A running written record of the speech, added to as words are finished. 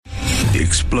The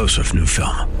explosive new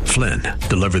film, Flynn,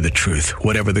 deliver the truth,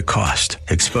 whatever the cost.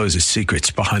 Exposes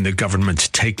secrets behind the government's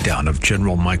takedown of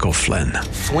General Michael Flynn.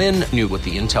 Flynn knew what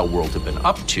the intel world had been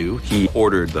up to. He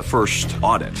ordered the first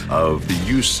audit of the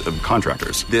use of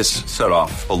contractors. This set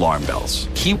off alarm bells.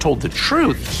 He told the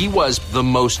truth. He was the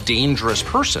most dangerous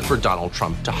person for Donald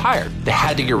Trump to hire. They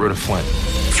had to get rid of Flynn.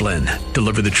 Flynn,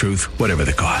 deliver the truth, whatever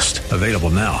the cost. Available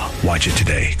now. Watch it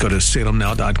today. Go to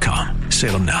salemnow.com.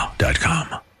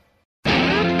 salemnow.com.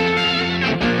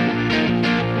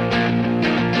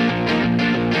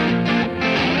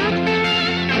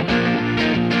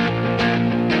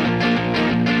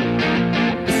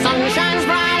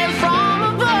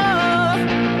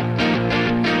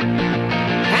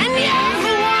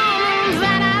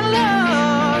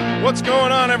 What's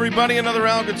going on, everybody? Another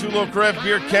Al Gattullo Craft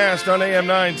Beer Cast on AM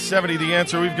 970. The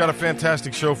Answer. We've got a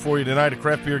fantastic show for you tonight. A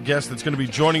craft beer guest that's going to be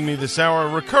joining me this hour.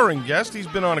 A recurring guest. He's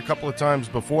been on a couple of times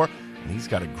before, and he's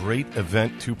got a great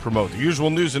event to promote. The usual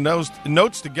news and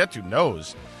notes to get to.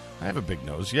 Nose. I have a big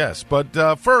nose, yes.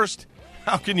 But first,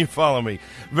 how can you follow me?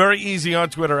 Very easy on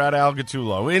Twitter at Al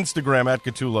Gattullo. Instagram at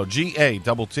Gattullo.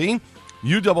 G-A-T-T.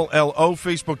 U-L-L-O.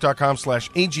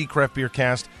 Facebook.com/AG Craft Beer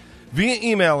Cast. Via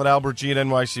email at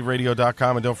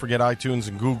albertg@nycradio.com. And don't forget iTunes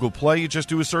and Google Play. You just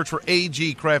do a search for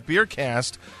AG Craft Beer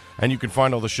Cast, and you can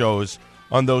find all the shows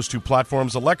on those two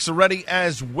platforms. Alexa ready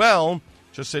as well.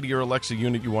 Just say to your Alexa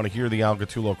unit you want to hear the Al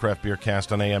Gattullo Craft Beer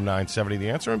Cast on AM 970. The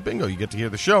Answer, and bingo, you get to hear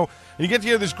the show. And you get to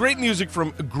hear this great music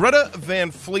from Greta Van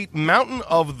Fleet. Mountain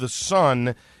of the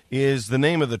Sun is the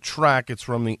name of the track. It's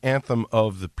from the Anthem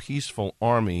of the Peaceful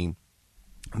Army.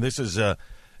 This is an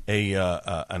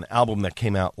album that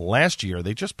came out last year.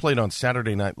 They just played on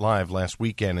Saturday Night Live last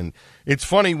weekend, and it's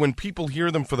funny when people hear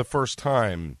them for the first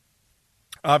time.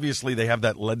 Obviously, they have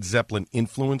that Led Zeppelin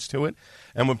influence to it,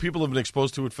 and when people have been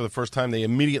exposed to it for the first time, they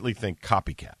immediately think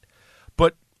copycat.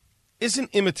 But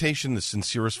isn't imitation the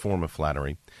sincerest form of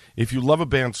flattery? If you love a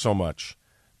band so much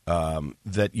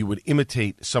that you would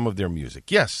imitate some of their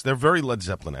music, yes, they're very Led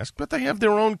Zeppelin-esque, but they have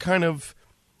their own kind of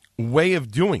way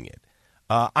of doing it.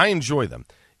 I enjoy them.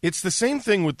 It's the same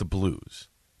thing with the blues.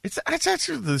 It's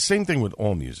actually the same thing with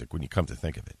all music when you come to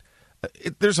think of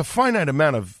it. There's a finite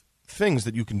amount of things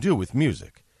that you can do with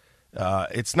music.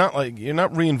 It's not like you're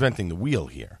not reinventing the wheel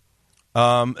here,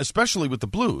 especially with the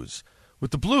blues.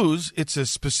 With the blues, it's a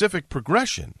specific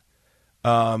progression.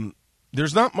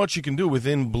 There's not much you can do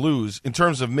within blues in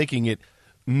terms of making it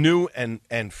new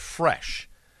and fresh.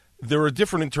 There are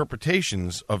different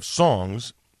interpretations of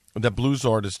songs that blues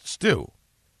artists do.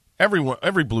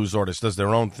 Every blues artist does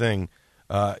their own thing,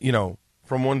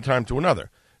 from one time to another.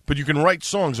 But you can write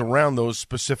songs around those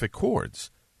specific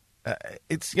chords.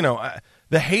 The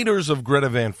haters of Greta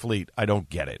Van Fleet, I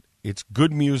don't get it. It's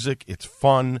good music. It's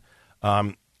fun.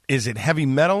 Is it heavy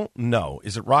metal? No.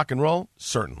 Is it rock and roll?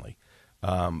 Certainly.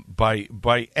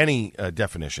 By any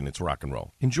definition, it's rock and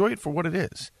roll. Enjoy it for what it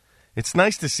is. It's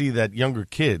nice to see that younger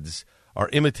kids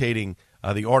are imitating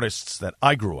the artists that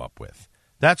I grew up with.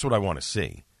 That's what I want to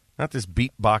see. Not this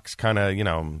beatbox kind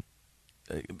of,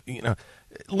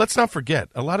 Let's not forget,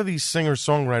 a lot of these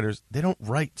singer-songwriters, they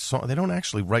don't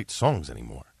actually write songs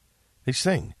anymore. They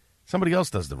sing. Somebody else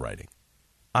does the writing.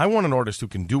 I want an artist who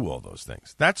can do all those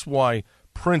things. That's why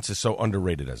Prince is so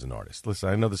underrated as an artist. Listen,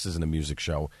 I know this isn't a music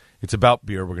show. It's about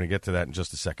beer. We're going to get to that in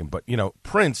just a second. But,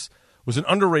 Prince was an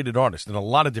underrated artist in a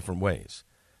lot of different ways.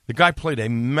 The guy played a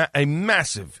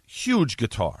massive, huge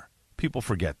guitar. People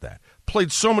forget that.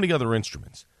 Played so many other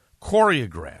instruments.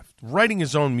 Choreographed, writing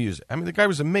his own music. I mean, the guy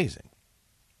was amazing.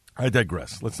 I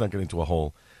digress. Let's not get into a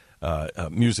whole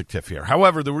music tiff here.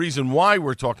 However, the reason why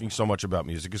we're talking so much about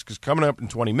music is because coming up in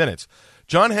 20 minutes,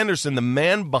 John Henderson, the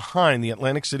man behind the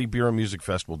Atlantic City Beer and Music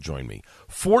Fest, will join me.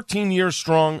 14 years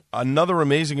strong, another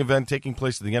amazing event taking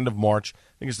place at the end of March.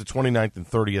 I think it's the 29th and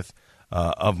 30th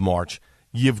of March.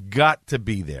 You've got to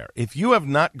be there. If you have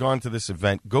not gone to this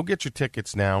event, go get your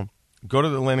tickets now. Go to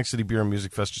the Atlantic City Beer and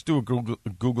Music Fest. Just do a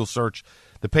Google search.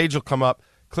 The page will come up.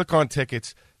 Click on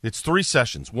tickets. It's 3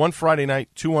 sessions, 1 Friday night,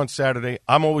 2 on Saturday.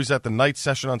 I'm always at the night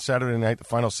session on Saturday night, the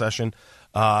final session.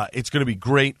 It's going to be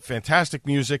great, fantastic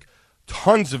music,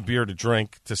 tons of beer to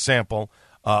drink, to sample,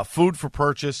 food for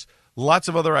purchase, lots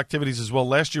of other activities as well.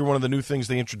 Last year, one of the new things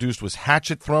they introduced was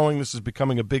hatchet throwing. This is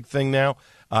becoming a big thing now,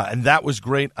 and that was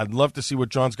great. I'd love to see what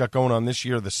John's got going on this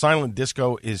year. The silent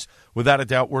disco is, without a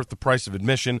doubt, worth the price of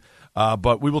admission,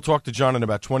 but we will talk to John in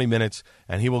about 20 minutes,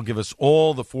 and he will give us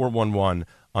all the 411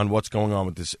 on what's going on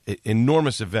with this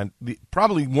enormous event,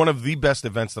 probably one of the best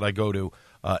events that I go to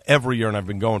every year, and I've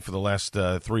been going for the last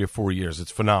 3 or 4 years.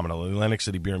 It's phenomenal. Atlantic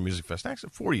City Beer and Music Fest.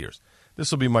 Actually, 4 years. This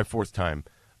will be my 4th time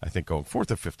I think, going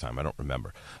fourth or fifth time. I don't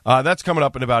remember. That's coming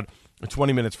up in about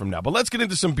 20 minutes from now. But let's get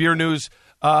into some beer news.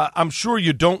 I'm sure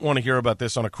you don't want to hear about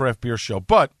this on a craft beer show,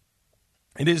 but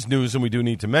it is news, and we do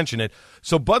need to mention it.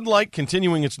 So Bud Light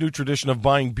continuing its new tradition of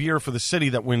buying beer for the city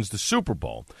that wins the Super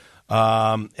Bowl.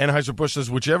 Anheuser-Busch says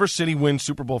whichever city wins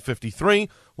Super Bowl 53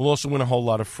 will also win a whole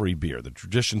lot of free beer. The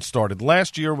tradition started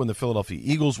last year when the Philadelphia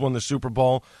Eagles won the Super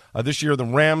Bowl. This year, the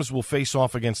Rams will face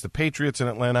off against the Patriots in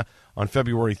Atlanta on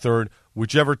February 3rd.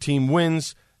 Whichever team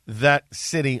wins that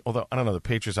city, although I don't know the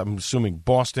Patriots, I'm assuming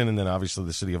Boston and then obviously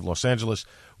the city of Los Angeles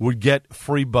would get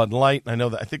free Bud Light. I know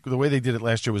that I think the way they did it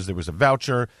last year was there was a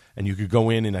voucher and you could go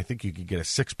in and I think you could get a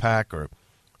 6-pack or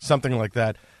something like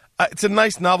that. It's a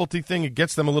nice novelty thing. It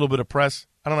gets them a little bit of press.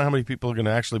 I don't know how many people are going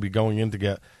to actually be going in to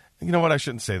get. You know what? I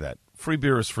shouldn't say that. Free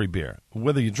beer is free beer.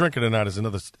 Whether you drink it or not is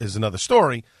another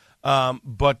story.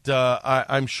 But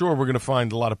I'm sure we're going to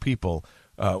find a lot of people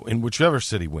in whichever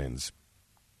city wins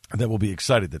that will be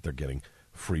excited that they're getting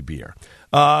free beer.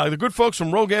 The good folks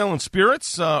from Rogue Ale and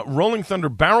Spirits, Rolling Thunder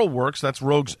Barrel Works, that's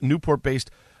Rogue's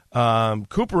Newport-based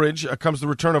cooperage, comes the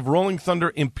return of Rolling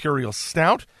Thunder Imperial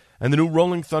Stout and the new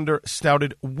Rolling Thunder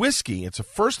Stouted Whiskey. It's a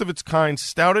first-of-its-kind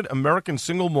stouted American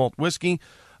single malt whiskey.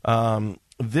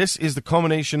 This is the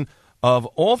culmination of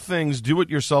all things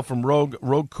do-it-yourself from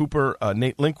Rogue Cooper,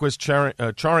 Nate Lindquist,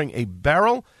 charring a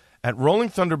barrel at Rolling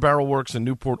Thunder Barrel Works in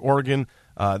Newport, Oregon.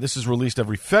 This is released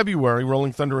every February.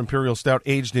 Rolling Thunder Imperial Stout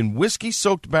aged in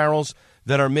whiskey-soaked barrels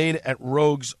that are made at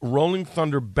Rogue's Rolling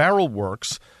Thunder Barrel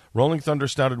Works. Rolling Thunder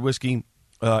Stouted Whiskey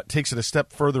takes it a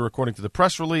step further, according to the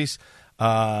press release.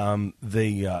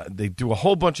 They do a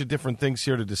whole bunch of different things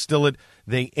here to distill it.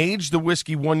 They age the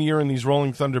whiskey 1 year in these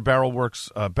Rolling Thunder Barrel Works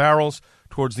barrels.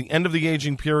 Towards the end of the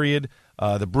aging period,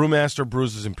 the brewmaster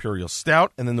brews his Imperial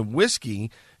Stout, and then the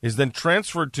whiskey is then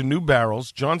transferred to new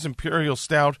barrels. John's Imperial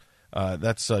Stout,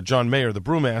 that's John Mayer, the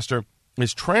brewmaster,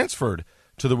 is transferred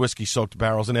to the whiskey-soaked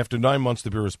barrels, and after 9 months, the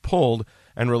beer is pulled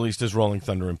and released as Rolling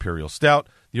Thunder Imperial Stout.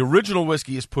 The original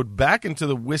whiskey is put back into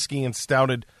the whiskey and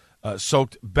stouted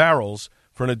soaked barrels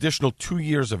for an additional 2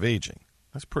 years of aging.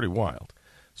 That's pretty wild.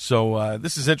 So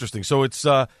this is interesting. So it's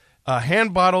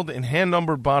hand-bottled in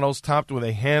hand-numbered bottles topped with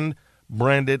a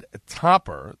hand-branded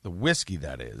topper, the whiskey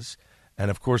that is.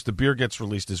 And, of course, the beer gets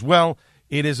released as well.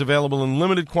 It is available in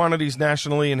limited quantities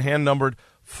nationally in hand-numbered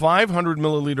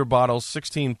 500-milliliter bottles,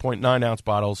 16.9-ounce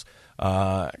bottles.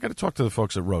 I got to talk to the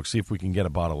folks at Rogue, see if we can get a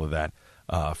bottle of that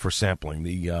for sampling.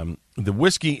 The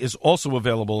whiskey is also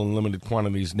available in limited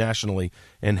quantities nationally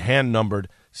in hand-numbered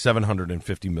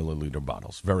 750-milliliter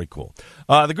bottles. Very cool.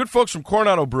 The good folks from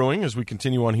Coronado Brewing, as we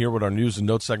continue on here with our news and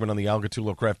notes segment on the Al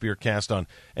Gattullo Craft Beer Cast on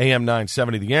AM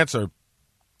 970, The Answer.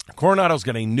 Coronado's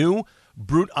got a new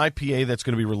Brut IPA that's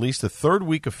going to be released the third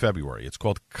week of February. It's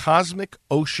called Cosmic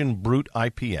Ocean Brut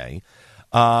IPA.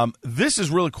 This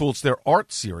is really cool. It's their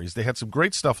art series. They had some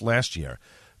great stuff last year.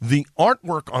 The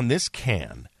artwork on this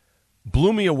can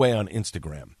blew me away on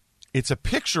Instagram. It's a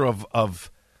picture of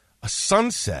a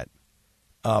sunset,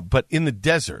 but in the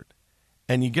desert.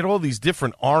 And you get all these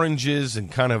different oranges and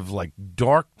kind of like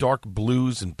dark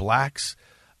blues and blacks.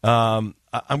 I'm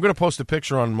going to post a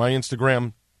picture on my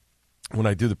Instagram when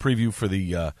I do the preview for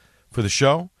the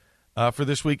show for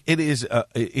this week. It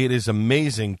is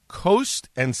amazing. Coast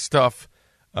and Stuff,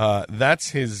 that's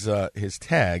his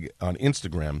tag on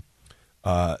Instagram,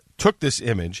 took this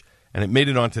image and it made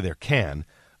it onto their can.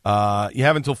 You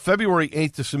have until February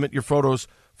 8th to submit your photos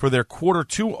for their Quarter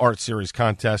 2 Art Series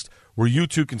contest, where you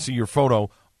too can see your photo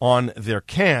on their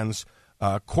cans.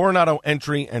 Coronado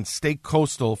entry and stay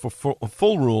coastal for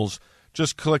full rules.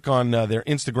 Just click on their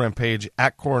Instagram page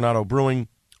at Coronado Brewing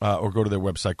or go to their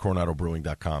website,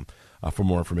 coronadobrewing.com, for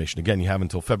more information. Again, you have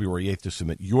until February 8th to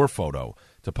submit your photo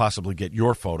to possibly get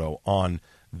your photo on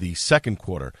the second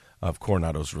quarter of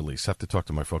Coronado's release. Have to talk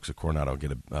to my folks at Coronado,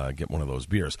 get one of those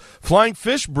beers. Flying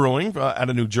Fish Brewing out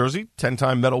of New Jersey,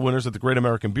 10-time medal winners at the Great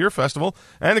American Beer Festival,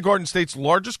 and the Garden State's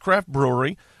largest craft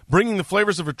brewery, bringing the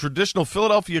flavors of a traditional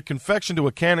Philadelphia confection to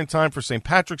a can in time for St.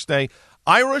 Patrick's Day.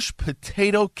 Irish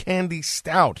Potato Candy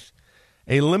Stout,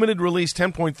 a limited release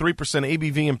 10.3%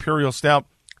 ABV Imperial Stout,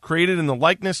 created in the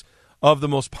likeness of the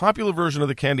most popular version of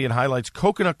the candy. It highlights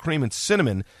coconut cream and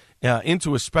cinnamon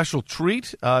into a special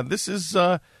treat. This is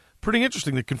pretty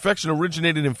interesting. The confection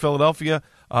originated in Philadelphia.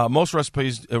 Most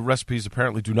recipes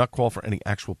apparently do not call for any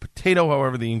actual potato.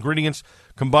 However, the ingredients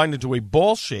combined into a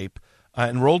ball shape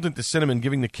and rolled into cinnamon,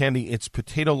 giving the candy its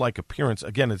potato-like appearance.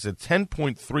 Again, it's a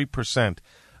 10.3%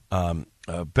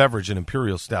 beverage and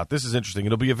Imperial Stout. This is interesting.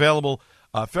 It'll be available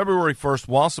February 1st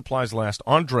while supplies last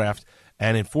on draft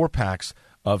and in 4-packs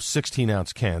of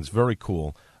 16-ounce cans. Very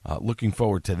cool. Looking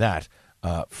forward to that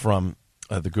from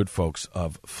the good folks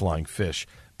of Flying Fish,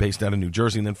 based out of New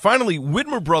Jersey. And then finally,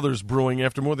 Widmer Brothers Brewing,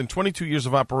 after more than 22 years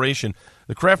of operation,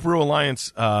 the Craft Brew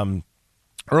Alliance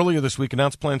earlier this week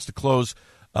announced plans to close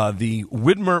the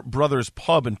Widmer Brothers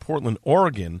Pub in Portland,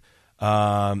 Oregon.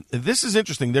 This is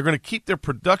interesting. They're going to keep their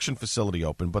production facility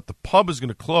open, but the pub is going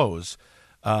to close.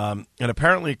 And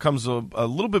apparently it comes a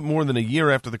little bit more than a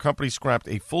year after the company scrapped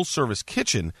a full-service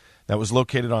kitchen that was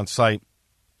located on site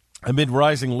amid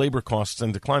rising labor costs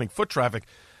and declining foot traffic.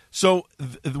 So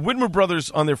the Widmer Brothers,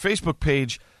 on their Facebook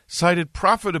page, cited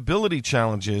profitability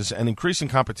challenges and increasing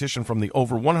competition from the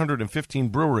over 115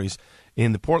 breweries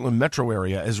in the Portland metro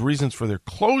area as reasons for their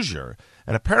closure.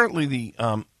 And apparently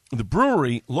the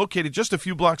brewery, located just a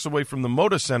few blocks away from the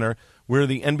Moda Center, where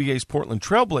the NBA's Portland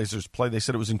Trailblazers play, they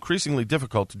said it was increasingly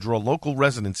difficult to draw local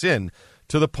residents in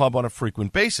to the pub on a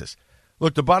frequent basis.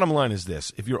 Look, the bottom line is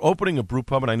this. If you're opening a brew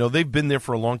pub, and I know they've been there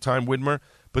for a long time, Widmer,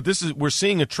 but we're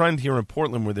seeing a trend here in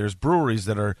Portland where there's breweries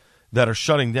that are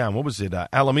shutting down. What was it?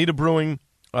 Alameda Brewing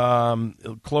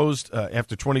closed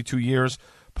after 22 years.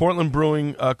 Portland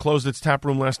Brewing closed its tap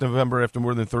room last November after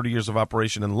more than 30 years of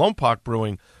operation. And Lompoc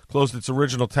Brewing closed its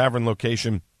original tavern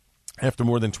location after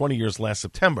more than 20 years last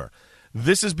September.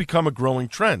 This has become a growing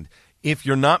trend. If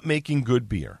you're not making good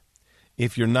beer,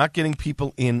 if you're not getting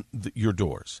people in your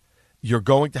doors, you're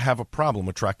going to have a problem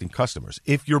attracting customers.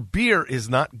 If your beer is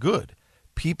not good,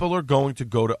 people are going to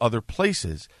go to other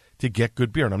places to get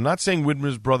good beer. And I'm not saying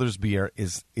Widmer Brothers beer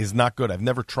is not good. I've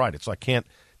never tried it, so I can't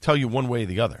tell you one way or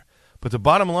the other. But the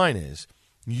bottom line is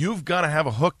you've got to have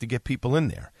a hook to get people in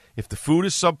there. If the food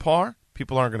is subpar,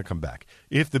 people aren't going to come back.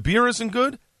 If the beer isn't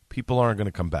good, people aren't going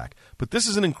to come back. But this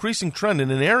is an increasing trend in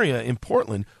an area in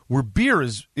Portland where beer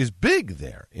is big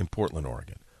there in Portland,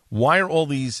 Oregon. Why are all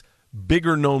these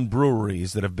bigger-known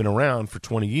breweries that have been around for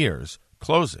 20 years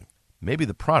closing? Maybe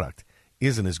the product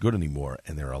isn't as good anymore,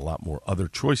 and there are a lot more other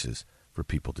choices for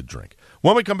people to drink.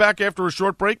 When we come back after a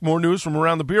short break, more news from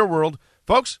around the beer world.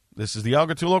 Folks, this is the Al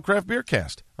Gattullo Craft Beer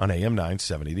Cast on AM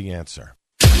 970 The Answer.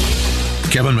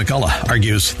 Kevin McCullough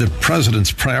argues the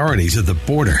president's priorities at the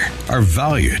border are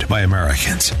valued by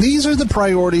Americans. These are the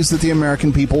priorities that the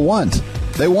American people want.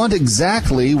 They want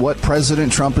exactly what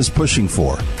President Trump is pushing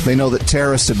for. They know that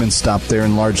terrorists have been stopped there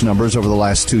in large numbers over the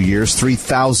last 2 years.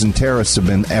 3,000 terrorists have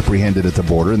been apprehended at the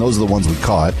border, and those are the ones we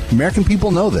caught. American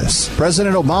people know this.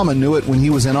 President Obama knew it when he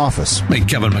was in office. Make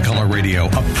Kevin McCullough Radio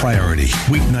a priority.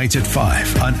 Weeknights at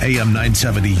 5 on AM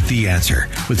 970 The Answer,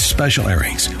 with special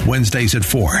airings Wednesdays at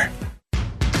 4.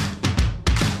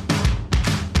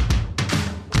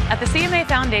 At the CMA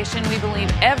Foundation, we believe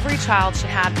every child should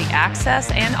have the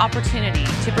access and opportunity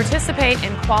to participate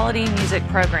in quality music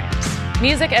programs.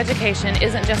 Music education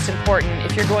isn't just important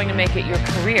if you're going to make it your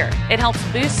career. It helps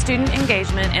boost student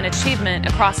engagement and achievement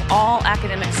across all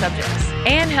academic subjects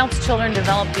and helps children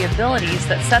develop the abilities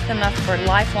that set them up for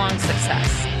lifelong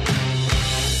success.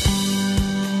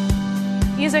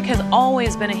 Music has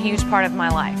always been a huge part of my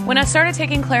life. When I started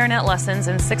taking clarinet lessons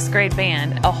in 6th grade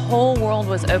band, a whole world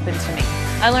was open to me.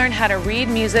 I learned how to read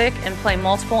music and play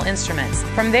multiple instruments.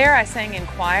 From there, I sang in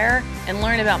choir and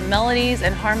learned about melodies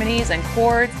and harmonies and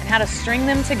chords and how to string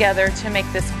them together to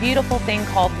make this beautiful thing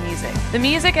called music. The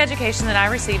music education that I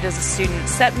received as a student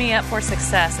set me up for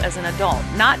success as an adult,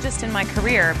 not just in my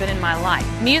career, but in my life.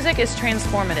 Music is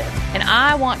transformative, and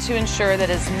I want to ensure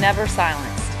that it's never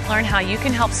silenced. Learn how you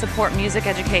can help support music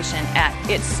education at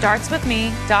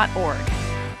itstartswithme.org.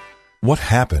 What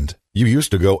happened? You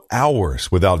used to go hours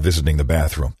without visiting the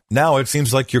bathroom. Now it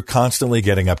seems like you're constantly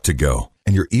getting up to go,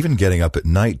 and you're even getting up at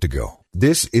night to go.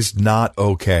 This is not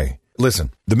okay.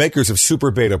 Listen, the makers of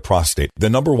Super Beta Prostate, the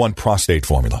 #1 prostate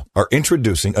formula, are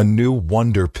introducing a new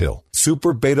wonder pill,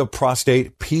 Super Beta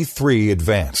Prostate P3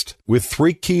 Advanced, with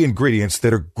 3 key ingredients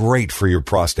that are great for your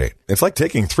prostate. It's like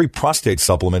taking 3 prostate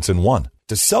supplements in one.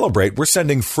 To celebrate, we're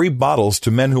sending free bottles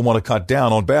to men who want to cut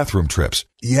down on bathroom trips.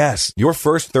 Yes, your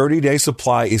first 30-day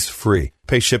supply is free.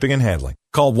 Pay shipping and handling.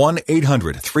 Call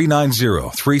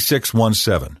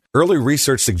 1-800-390-3617. Early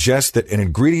research suggests that an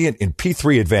ingredient in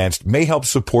P3 Advanced may help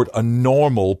support a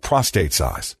normal prostate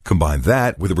size. Combine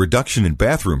that with a reduction in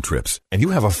bathroom trips, and you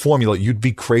have a formula you'd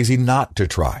be crazy not to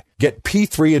try. Get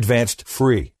P3 Advanced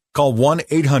free. Call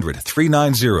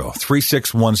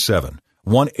 1-800-390-3617.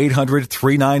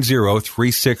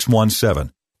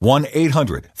 1-800-390-3617.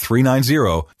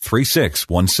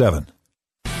 1-800-390-3617.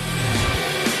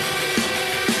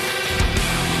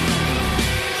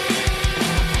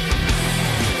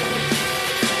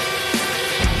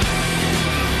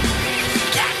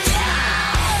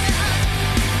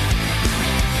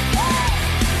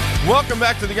 Welcome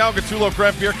back to the Al Gattullo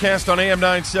Craft Beer Cast on AM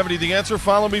 970. The Answer.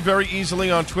 Follow me very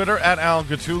easily on Twitter at Al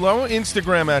Gattullo,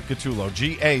 Instagram at Gattullo,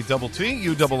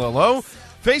 Gattullo,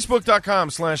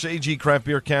 Facebook.com/AG Craft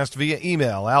Beer Cast via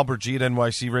email,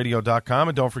 albertg@nycradio.com,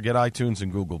 and don't forget iTunes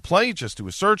and Google Play. Just do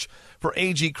a search for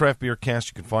AG Craft Beer Cast.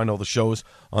 You can find all the shows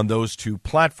on those two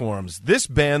platforms. This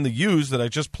band, The Used, that I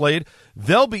just played,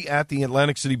 they'll be at the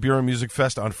Atlantic City Beer and Music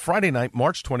Fest on Friday night,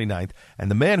 March 29th,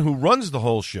 and the man who runs the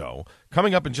whole show,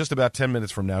 coming up in just about 10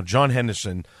 minutes from now, John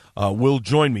Henderson, will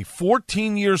join me.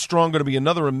 14 years strong, going to be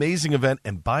another amazing event,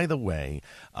 and by the way,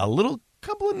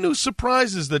 couple of new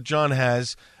surprises that John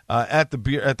has at the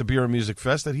Beer and Music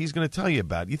Fest that he's going to tell you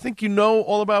about. You think you know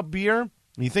all about beer?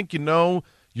 You think you know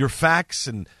your facts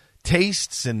and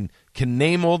tastes and can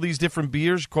name all these different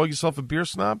beers? Call yourself a beer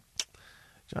snob?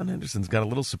 John Henderson's got a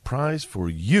little surprise for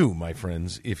you, my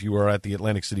friends, if you are at the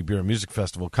Atlantic City Beer and Music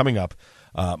Festival coming up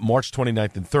March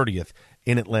 29th and 30th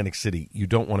in Atlantic City. You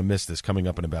don't want to miss this, coming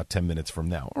up in about 10 minutes from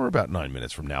now, or about 9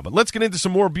 minutes from now. But let's get into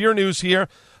some more beer news here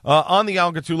on the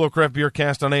Al Gattullo Craft Beer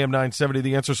Cast on AM 970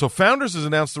 The Answer. So Founders has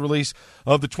announced the release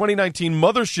of the 2019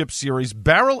 Mothership Series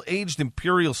Barrel-Aged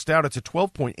Imperial Stout. It's a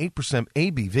 12.8%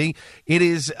 ABV. It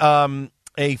is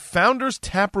a Founders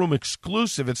Taproom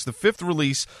exclusive. It's the 5th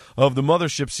release of the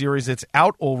Mothership Series. It's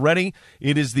out already.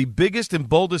 It is the biggest and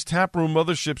boldest Taproom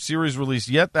Mothership Series release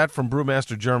yet, that from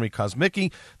brewmaster Jeremy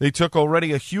Kosmicki. They took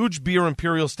already a huge beer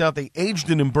Imperial Stout. They aged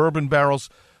it in bourbon barrels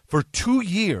for 2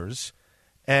 years,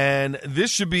 and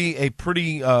this should be a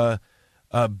pretty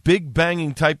big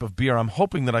banging type of beer. I'm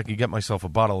hoping that I can get myself a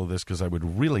bottle of this because I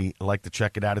would really like to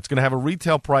check it out. It's going to have a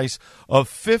retail price of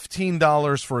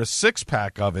 $15 for a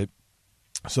 6-pack of it.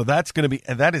 So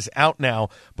that is out now,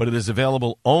 but it is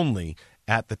available only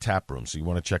at the tap room. So you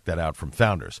want to check that out from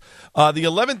Founders. The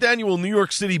 11th annual New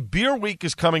York City Beer Week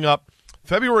is coming up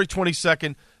February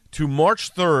 22nd to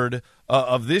March 3rd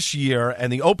of this year,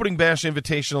 and the Opening Bash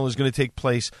Invitational is going to take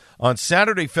place on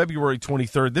Saturday, February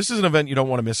 23rd. This is an event you don't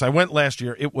want to miss. I went last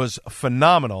year. It was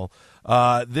phenomenal.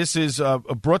 This is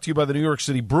brought to you by the New York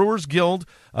City Brewers Guild.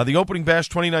 The Opening Bash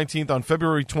 2019 on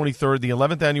February 23rd, the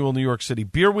 11th annual New York City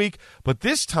Beer Week. But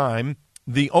this time,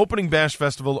 the Opening Bash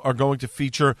Festival are going to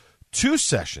feature 2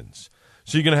 sessions.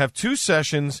 So you're going to have 2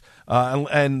 sessions,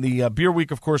 and the Beer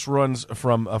Week, of course, runs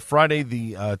from Friday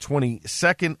the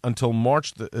 22nd until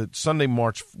Sunday,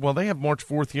 March. Well, they have March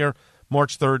 4th here,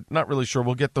 March 3rd. Not really sure.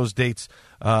 We'll get those dates.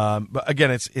 But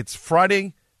again, it's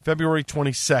Friday, February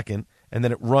 22nd, and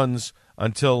then it runs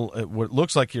until what it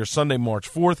looks like here, Sunday, March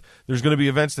 4th. There's going to be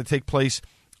events that take place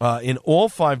in all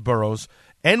 5 boroughs.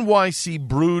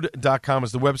 NYCbrewed.com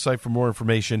is the website for more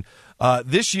information.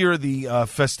 This year, the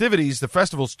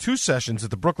festival's 2 sessions at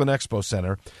the Brooklyn Expo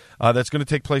Center. That's going to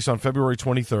take place on February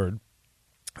 23rd.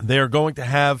 They are going to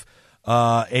have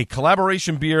a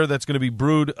collaboration beer that's going to be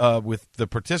brewed with the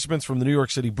participants from the New York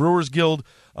City Brewers Guild.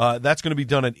 That's going to be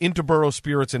done at Interborough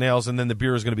Spirits and Ales, and then the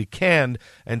beer is going to be canned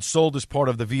and sold as part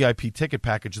of the VIP ticket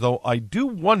package, though I do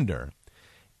wonder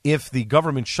if the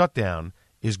government shutdown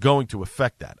is going to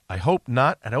affect that. I hope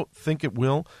not. I don't think it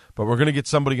will, but we're going to get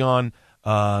somebody on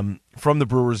from the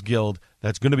Brewers Guild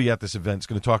that's going to be at this event. It's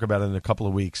going to talk about it in a couple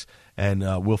of weeks, and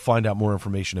we'll find out more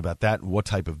information about that and what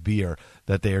type of beer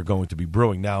that they are going to be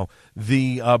brewing. Now,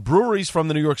 the breweries from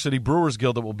the New York City Brewers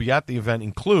Guild that will be at the event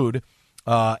include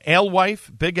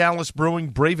Alewife, Big Alice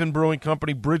Brewing, Braven Brewing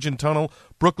Company, Bridge and Tunnel,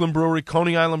 Brooklyn Brewery,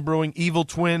 Coney Island Brewing, Evil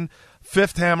Twin,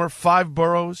 Fifth Hammer, 5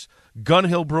 Boroughs, Gun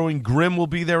Hill Brewing, Grimm will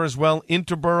be there as well,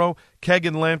 Interborough, Keg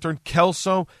and Lantern,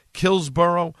 Kelso,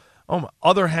 Killsborough,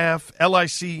 Other Half,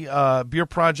 LIC Beer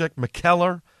Project,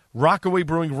 McKellar, Rockaway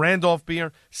Brewing, Randolph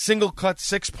Beer, Single Cut,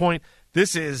 6 Point.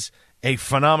 This is a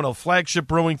phenomenal Flagship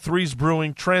Brewing, Threes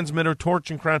Brewing, Transmitter, Torch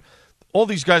and Crown. All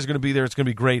these guys are going to be there. It's going to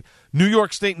be great. New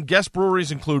York State and guest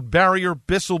breweries include Barrier,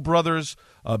 Bissell Brothers,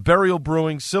 Burial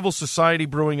Brewing, Civil Society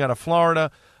Brewing out of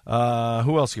Florida.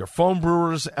 Who else here? Foam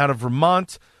Brewers out of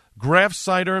Vermont. Graft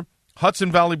Cider,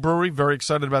 Hudson Valley Brewery, very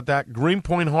excited about that.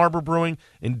 Greenpoint Harbor Brewing,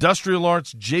 Industrial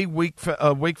Arts, J.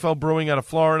 Wakefeld Brewing out of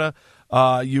Florida.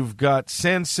 You've got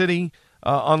Sand City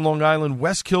on Long Island,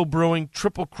 Westkill Brewing,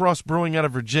 Triple Cross Brewing out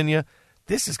of Virginia.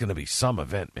 This is going to be some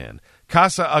event, man.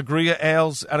 Casa Agria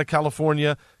Ales out of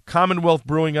California, Commonwealth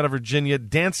Brewing out of Virginia,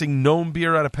 Dancing Gnome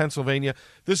Beer out of Pennsylvania.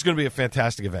 This is going to be a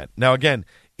fantastic event. Now, again,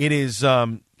 it is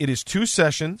 2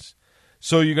 sessions.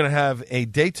 So you're going to have a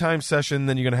daytime session,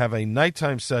 then you're going to have a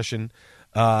nighttime session.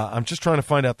 I'm just trying to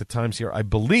find out the times here. I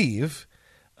believe,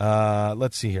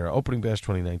 let's see here, Opening Bash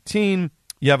 2019.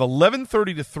 You have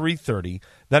 11:30 to 3:30.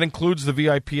 That includes the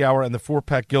VIP hour and the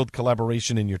 4-pack Guild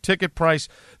collaboration in your ticket price.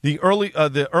 The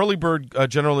early bird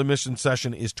general admission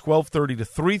session is 12:30 to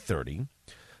 3:30.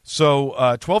 So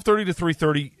 12:30 to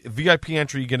 3:30, VIP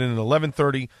entry, you get in at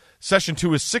 11:30. Session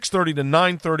 2 is 6:30 to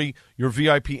 9:30. Your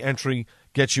VIP entry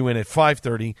gets you in at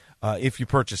 5:30 if you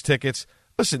purchase tickets.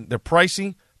 Listen, they're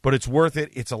pricey, but it's worth it.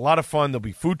 It's a lot of fun. There'll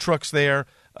be food trucks there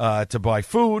to buy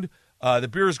food. The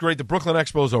beer is great. The Brooklyn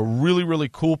Expo is a really, really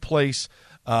cool place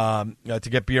to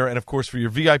get beer. And, of course, for your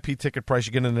VIP ticket price,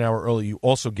 you get in an hour early. You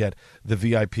also get the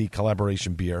VIP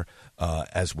collaboration beer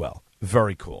as well.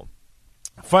 Very cool.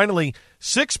 Finally,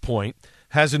 6 Point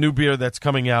has a new beer that's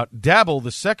coming out. Dabble,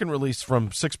 the second release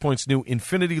from 6 Point's new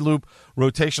Infinity Loop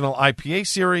Rotational IPA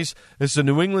series. This is a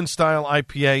New England-style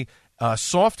IPA.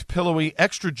 Soft, pillowy,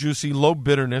 extra juicy, low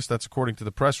bitterness. That's according to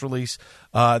the press release.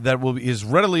 Is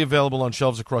readily available on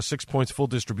shelves across 6 Point's full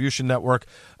distribution network.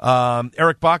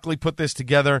 Eric Bockley put this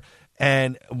together,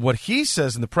 and what he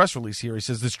says in the press release here, he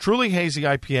says this truly hazy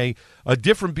IPA, a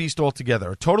different beast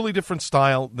altogether, a totally different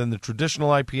style than the traditional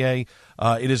IPA.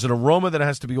 It is an aroma that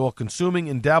has to be all-consuming.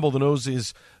 In Dabble, the nose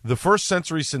is the first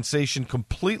sensory sensation,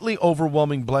 completely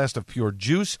overwhelming blast of pure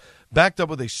juice, backed up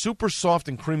with a super soft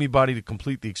and creamy body to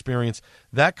complete the experience.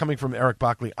 That coming from Eric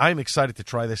Bockley. I'm excited to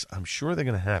try this. I'm sure they're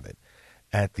going to have it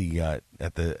at the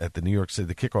New York City,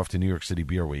 the kickoff to New York City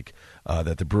Beer Week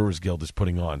that the Brewers Guild is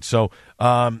putting on. So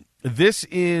this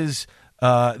is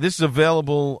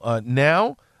available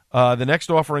now. The next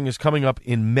offering is coming up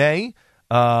in May,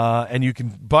 and you can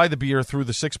buy the beer through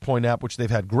the 6 Point app, which they've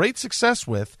had great success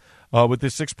with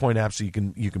this 6 Point app. So you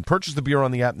can purchase the beer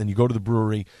on the app, and then you go to the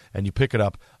brewery and you pick it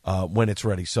up when it's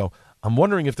ready. So I'm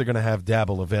wondering if they're going to have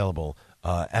Dabble available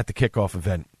at the kickoff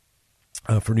event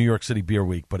for New York City Beer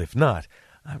Week. But if not,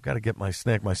 I've got to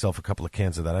snag myself a couple of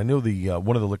cans of that. I know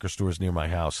one of the liquor stores near my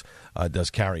house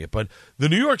does carry it. But the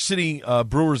New York City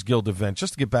Brewers Guild event,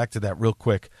 just to get back to that real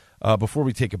quick before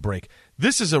we take a break,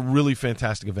 this is a really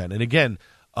fantastic event. And again,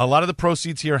 a lot of the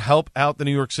proceeds here help out the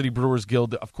New York City Brewers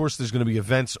Guild. Of course, there's going to be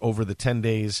events over the 10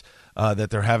 days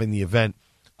that they're having the event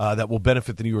that will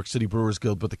benefit the New York City Brewers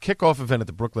Guild. But the kickoff event at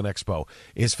the Brooklyn Expo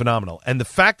is phenomenal. And the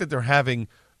fact that they're having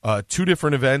 2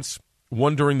 different events,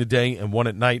 one during the day and one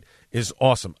at night, is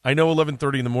awesome. I know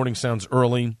 11:30 in the morning sounds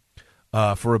early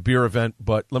for a beer event,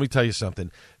 but let me tell you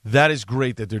something. That is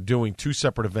great that they're doing 2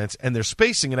 separate events, and they're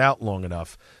spacing it out long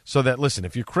enough so that, listen,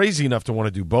 if you're crazy enough to want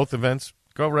to do both events,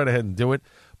 go right ahead and do it.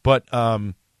 But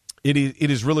it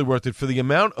is really worth it for the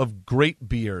amount of great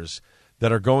beers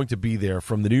that are going to be there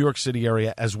from the New York City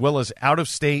area as well as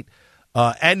out-of-state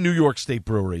and New York State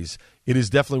breweries. It is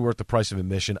definitely worth the price of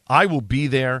admission. I will be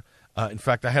there. In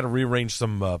fact, I had to rearrange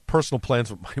some personal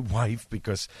plans with my wife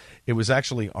because it was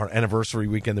actually our anniversary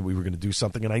weekend that we were going to do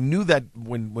something. And I knew that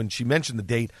when she mentioned the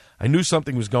date, I knew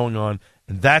something was going on.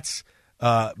 And that's,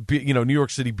 New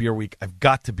York City Beer Week. I've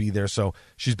got to be there. So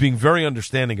she's being very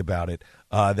understanding about it,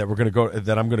 that I'm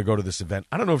going to go to this event.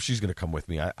 I don't know if she's going to come with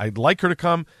me. I'd like her to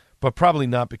come, but probably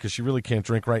not because she really can't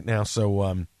drink right now.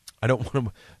 So, I don't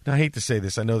want to. I hate to say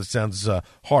this. I know this sounds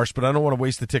harsh, but I don't want to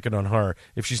waste the ticket on her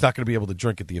if she's not going to be able to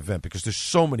drink at the event because there's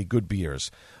so many good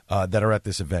beers that are at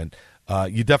this event.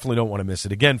 You definitely don't want to miss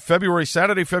it. Again,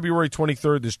 Saturday, February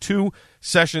 23rd, there's 2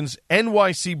 sessions.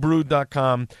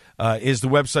 NYCbrewed.com is the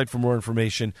website for more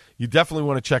information. You definitely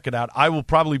want to check it out. I will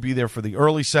probably be there for the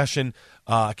early session.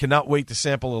 Cannot wait to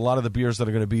sample a lot of the beers that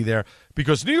are going to be there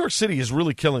because New York City is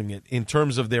really killing it in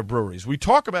terms of their breweries. We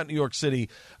talk about New York City,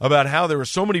 about how there are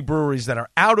so many breweries that are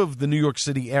out of the New York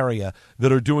City area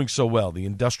that are doing so well, the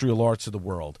Industrial Arts of the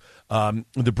world,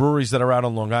 the breweries that are out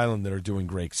on Long Island that are doing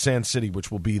great, Sand City, which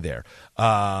will be there.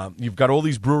 You've got all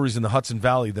these breweries in the Hudson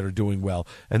Valley that are doing well,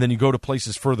 and then you go to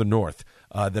places further north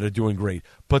that are doing great.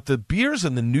 But the beers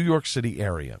in the New York City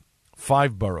area,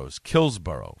 5 boroughs,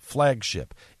 Killsborough,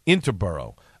 Flagship,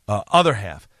 Interborough, Other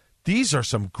Half, these are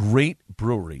some great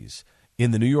breweries in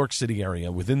the New York City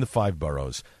area within the 5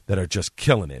 boroughs that are just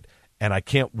killing it. And I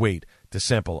can't wait to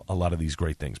sample a lot of these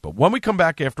great things. But when we come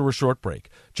back after a short break,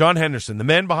 John Henderson, the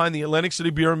man behind the Atlantic City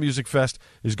Beer and Music Fest,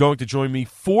 is going to join me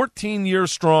 14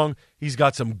 years strong. He's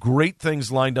got some great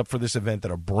things lined up for this event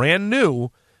that are brand new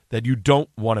that you don't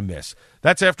want to miss.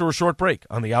 That's after a short break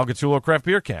on the Al Gattullo Craft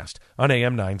Beer Cast on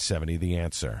AM 970 The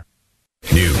Answer.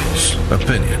 News,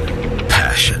 opinion,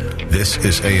 passion. This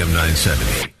is AM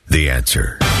 970 The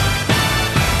Answer.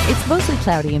 It's mostly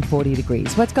cloudy and 40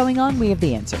 degrees. What's going on? We have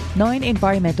the answer. 9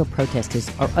 environmental protesters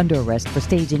are under arrest for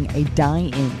staging a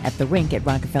die-in at the rink at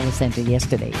Rockefeller Center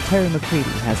yesterday. Terry McCready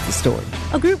has the story.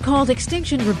 A group called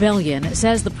Extinction Rebellion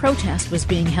says the protest was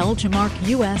being held to mark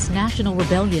U.S. National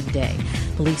Rebellion Day.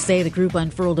 Police say the group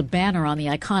unfurled a banner on the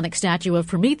iconic statue of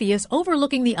Prometheus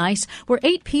overlooking the ice, where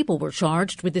 8 people were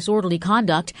charged with disorderly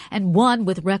conduct and 1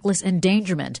 with reckless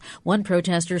endangerment. One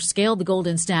protester scaled the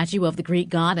golden statue of the Greek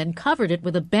god and covered it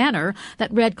with a banner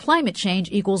that read climate change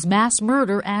equals mass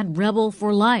murder and rebel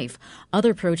for life.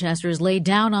 Other protesters laid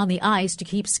down on the ice to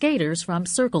keep skaters from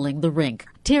circling the rink.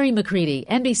 Terry McCready,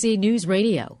 NBC News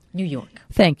Radio, New York.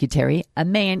 Thank you, Terry. A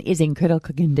man is in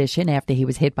critical condition after he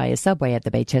was hit by a subway at the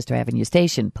Baychester Avenue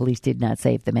station. Police did not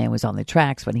say if the man was on the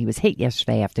tracks when he was hit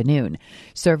yesterday afternoon.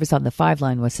 Service on the 5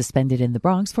 line was suspended in the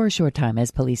Bronx for a short time as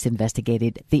police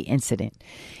investigated the incident.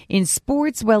 In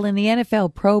sports, well, in the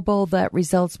NFL Pro Bowl, that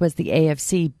results was the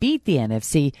AFC beat the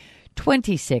NFC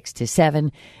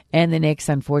 26-7, and the Knicks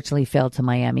unfortunately fell to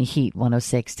Miami Heat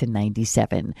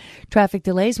 106-97. Traffic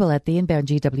delays, well, at the inbound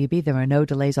GWB, there are no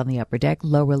delays on the upper deck,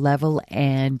 lower level,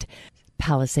 and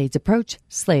Palisades Approach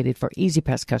slated for Easy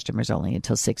Pass customers only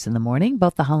until 6 in the morning.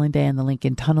 Both the Hollanday and the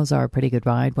Lincoln tunnels are a pretty good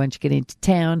ride once you get into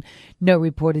town. No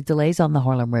reported delays on the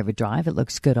Harlem River Drive. It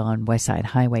looks good on West Side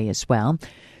Highway as well.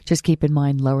 Just keep in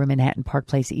mind, Lower Manhattan Park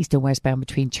Place, east and westbound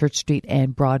between Church Street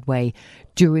and Broadway,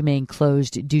 do remain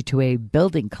closed due to a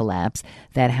building collapse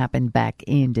that happened back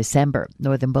in December.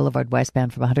 Northern Boulevard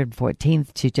westbound from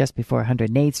 114th to just before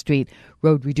 108th Street,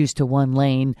 road reduced to 1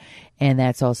 lane, and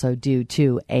that's also due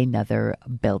to another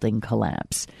building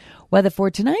collapse. Weather for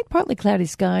tonight, partly cloudy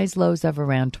skies, lows of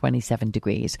around 27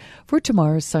 degrees. For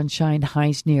tomorrow, sunshine,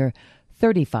 highs near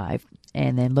 35.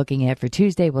 And then looking ahead for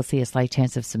Tuesday, we'll see a slight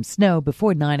chance of some snow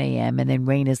before 9 a.m. and then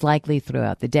rain is likely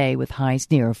throughout the day with highs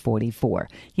near 44.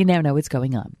 You now know what's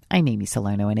going on. I'm Amy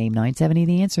Salerno on AM 970,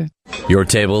 The Answer. Your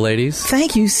table, ladies.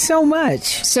 Thank you so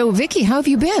much. So, Vicky, how have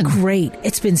you been? Great.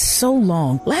 It's been so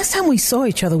long. Last time we saw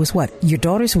each other was what? Your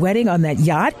daughter's wedding on that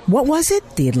yacht? What was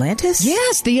it? The Atlantis?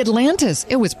 Yes, the Atlantis.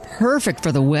 It was perfect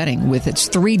for the wedding with its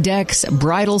 3 decks,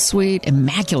 bridal suite,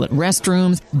 immaculate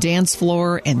restrooms, dance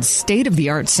floor, and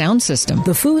state-of-the-art sound system.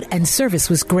 The food and service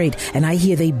was great, and I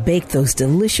hear they bake those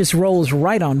delicious rolls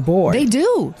right on board. They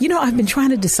do. You know, I've been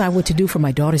trying to decide what to do for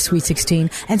my daughter's Sweet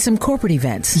 16 and some corporate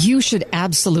events. You should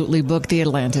absolutely book the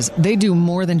Atlantis. They do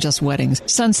more than just weddings.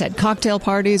 Sunset cocktail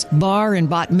parties, bar and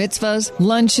bat mitzvahs,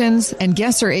 luncheons, and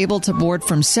guests are able to board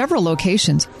from several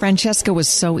locations. Francesca was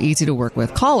so easy to work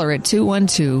with. Call her at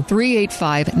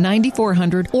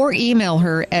 212-385-9400 or email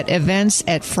her at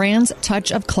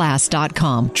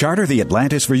events@franstouchofclass.com. Charter the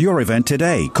Atlantis for your event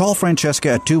today. Call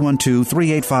Francesca at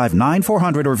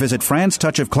 212-385-9400 or visit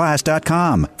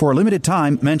franstouchofclass.com. For a limited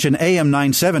time, mention AM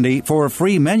 970 for a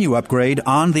free menu upgrade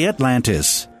on the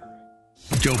Atlantis.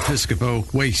 Joe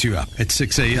Piscopo wakes you up at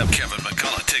 6 a.m. Kevin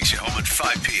McCullough takes you home at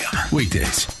 5 p.m.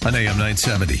 Weekdays on AM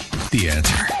 970. The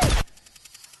Answer.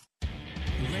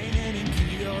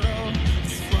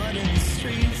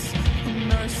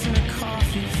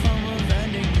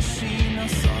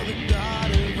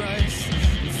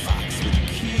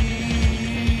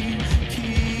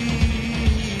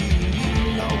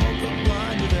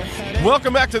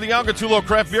 Welcome back to the Al Gattullo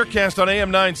Craft Beer Cast on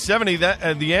AM 970.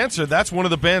 The Answer, that's one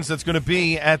of the bands that's going to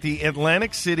be at the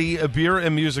Atlantic City Beer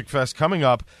and Music Fest coming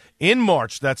up in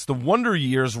March. That's the Wonder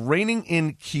Years reigning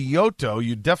in Kyoto.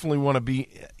 You definitely want to be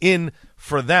in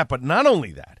for that. But not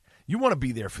only that, you want to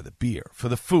be there for the beer, for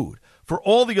the food, for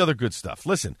all the other good stuff.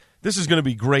 Listen, this is going to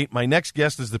be great. My next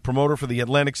guest is the promoter for the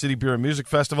Atlantic City Beer and Music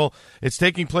Festival. It's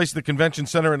taking place at the Convention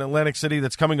Center in Atlantic City.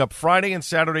 That's coming up Friday and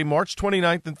Saturday, March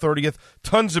 29th and 30th.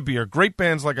 Tons of beer. Great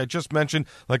bands like I just mentioned,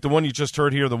 like the one you just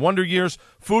heard here, the Wonder Years,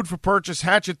 Food for Purchase,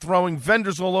 Hatchet Throwing,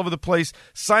 vendors all over the place,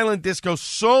 silent disco,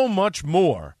 so much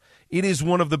more. It is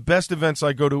one of the best events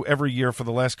I go to every year for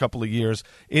the last couple of years.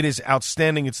 It is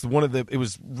outstanding. It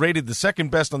was rated the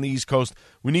second best on the East Coast.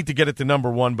 We need to get it to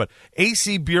number 1, but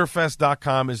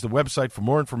acbeerfest.com is the website for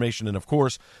more information and, of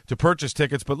course, to purchase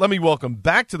tickets. But let me welcome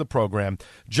back to the program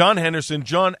John Henderson.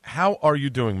 John, how are you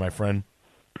doing, my friend?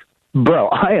 Bro,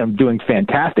 I am doing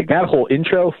fantastic. That whole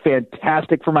intro,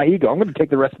 fantastic for my ego. I'm going to take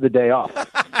the rest of the day off.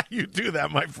 You do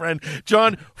that, my friend.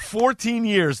 John, 14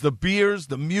 years, the beers,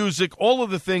 the music, all of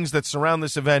the things that surround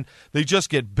this event, they just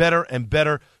get better and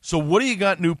better. So what do you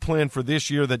got new planned for this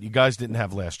year that you guys didn't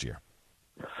have last year?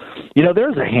 You know,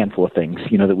 there's a handful of things,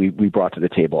 that we brought to the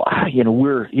table.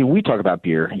 We talk about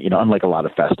beer, unlike a lot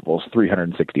of festivals,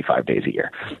 365 days a year.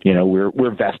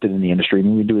 We're vested in the industry,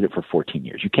 and we've been doing it for 14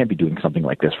 years. You can't be doing something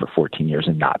like this for 14 years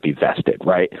and not be vested,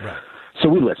 right? So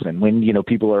we listen when,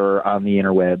 people are on the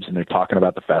interwebs and they're talking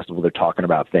about the festival, they're talking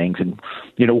about things. And,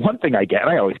 one thing I get, and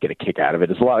I always get a kick out of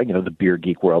it, is a lot of, the beer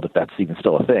geek world, if that's even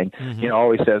still a thing,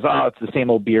 always says, oh, it's the same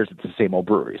old beers, it's the same old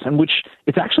breweries, and which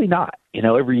it's actually not.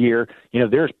 Every year,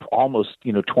 there's almost,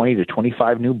 20 to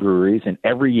 25 new breweries, and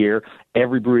every year,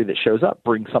 every brewery that shows up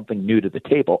brings something new to the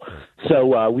table.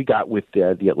 So we got with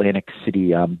the Atlantic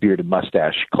City Beard and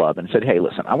Mustache Club and said, hey,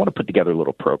 listen, I want to put together a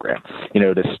little program,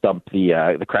 to stump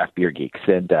the craft beer geeks.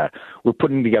 And we're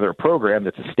putting together a program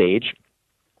that's a stage.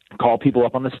 Call people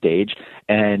up on the stage,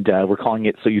 and we're calling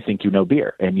it So You Think You Know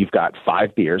Beer. And you've got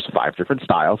 5 beers, 5 different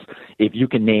styles. If you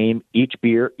can name each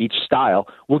beer, each style,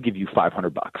 we'll give you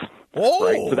 $500. Oh,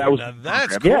 right? So that was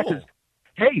that's cool. Yeah,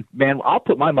 hey, man, I'll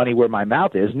put my money where my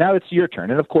mouth is. Now it's your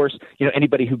turn. And, of course,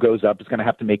 anybody who goes up is going to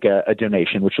have to make a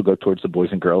donation, which will go towards the Boys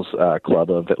and Girls Club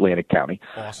of Atlantic County,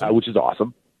 which is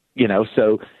awesome.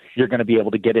 So you're going to be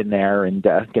able to get in there and,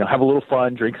 have a little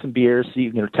fun, drink some beers,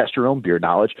 see, test your own beer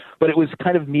knowledge. But it was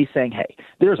kind of me saying, hey,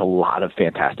 there's a lot of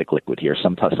fantastic liquid here.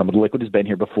 Some of the liquid has been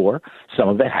here before. Some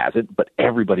of it hasn't, but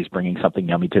everybody's bringing something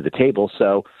yummy to the table.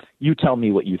 So you tell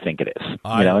me what you think it is,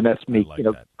 and that's me,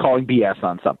 calling BS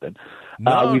on something.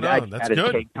 We've added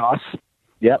a keg toss.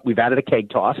 Yeah, we've added a keg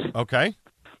toss. Okay.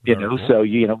 So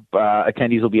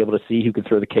attendees will be able to see who can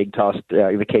throw the keg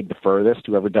the furthest.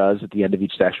 Whoever does at the end of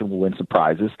each session will win some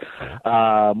prizes.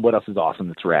 What else is awesome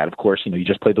that's rad? Of course, you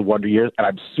just played the Wonder Years, and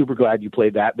I'm super glad you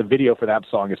played that. The video for that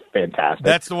song is fantastic.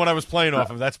 That's the one I was playing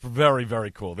off of. That's very, very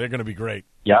cool. They're going to be great.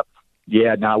 Yep.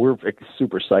 Yeah, we're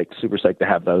super psyched to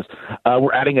have those.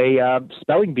 We're adding a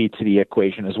spelling bee to the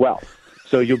equation as well.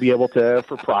 So you'll be able to,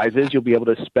 for prizes, you'll be able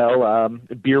to spell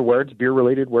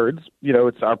beer-related words.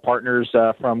 It's our partners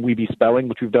from We Be Spelling,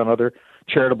 which we've done other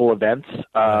charitable events.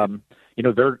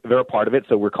 They're a part of it,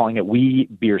 so we're calling it We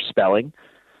Beer Spelling.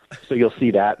 So you'll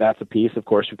see that. That's a piece. Of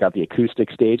course, we've got the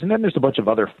acoustic stage, and then there's a bunch of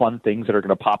other fun things that are going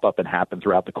to pop up and happen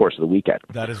throughout the course of the weekend.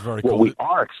 That is very cool. What we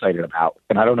are excited about,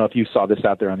 and I don't know if you saw this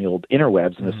out there on the old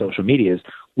interwebs and the social medias,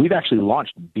 we've actually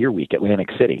launched Beer Week Atlantic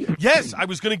City. Yes, I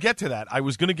was going to get to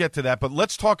that. But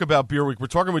let's talk about Beer Week. We're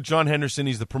talking with John Henderson.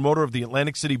 He's the promoter of the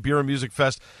Atlantic City Beer and Music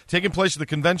Fest, taking place at the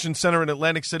Convention Center in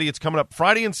Atlantic City. It's coming up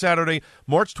Friday and Saturday,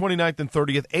 March 29th and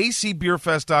 30th.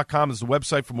 acbeerfest.com is the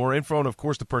website for more info and, of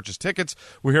course, to purchase tickets.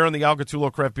 We're here on the Al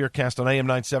Gattullo Craft Beer Cast on AM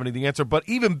 970 The Answer. But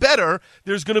even better,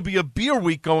 there's going to be a Beer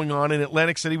Week going on in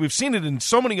Atlantic City. We've seen it in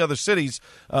so many other cities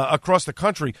across the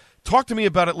country. Talk to me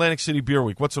about Atlantic City Beer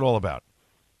Week. What's it all about?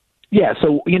 Yeah,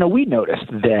 so, we noticed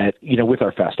that, with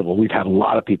our festival, we've had a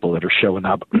lot of people that are showing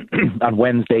up on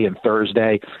Wednesday and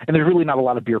Thursday, and there's really not a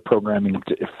lot of beer programming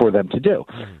for them to do.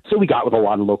 So we got with a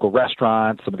lot of local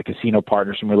restaurants, some of the casino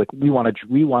partners, and we're like, we want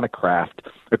to craft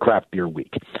a craft beer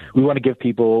week. We want to give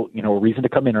people, a reason to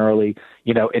come in early,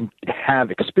 and have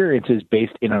experiences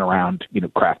based in and around,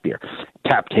 craft beer,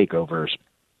 tap takeovers,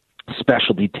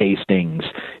 specialty tastings,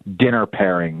 dinner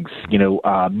pairings,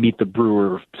 meet the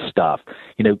brewer stuff,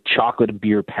 chocolate and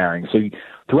beer pairing. So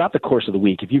throughout the course of the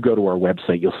week, if you go to our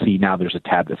website, you'll see now there's a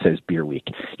tab that says Beer Week.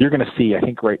 You're going to see, I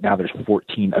think right now there's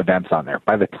 14 events on there.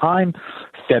 By the time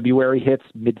February hits,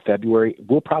 mid-February,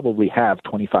 we'll probably have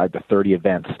 25 to 30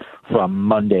 events from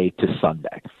Monday to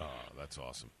Sunday. Oh, that's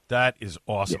awesome. That is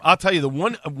awesome. Yeah. I'll tell you,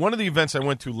 one of the events I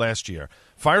went to last year,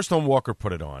 Firestone Walker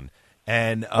put it on.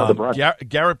 And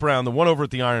Garrett Brown, the one over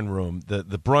at the Iron Room, the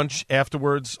brunch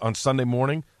afterwards on Sunday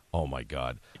morning, oh, my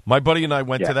God. My buddy and I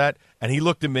went to that, and he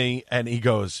looked at me, and he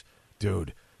goes,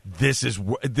 dude, this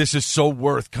is so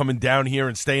worth coming down here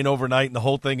and staying overnight and the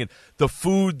whole thing. And the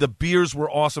food, the beers were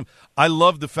awesome. I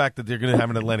love the fact that they're going to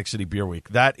have an Atlantic City Beer Week.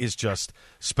 That is just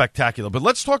spectacular. But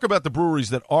let's talk about the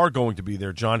breweries that are going to be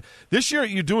there, John. This year,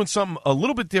 you're doing something a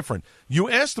little bit different. You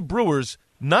asked the brewers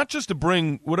not just to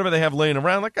bring whatever they have laying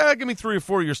around, like, give me 3 or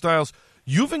 4 of your styles.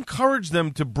 You've encouraged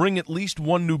them to bring at least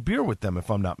one new beer with them, if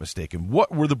I'm not mistaken.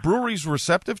 What were the breweries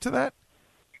receptive to that?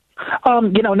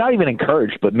 Not even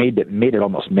encouraged, but made it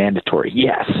almost mandatory.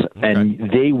 Yes, okay. And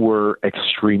they were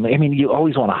extremely. I mean, you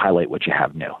always want to highlight what you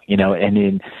have new, and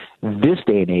in this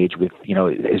day and age, with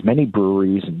as many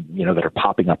breweries and that are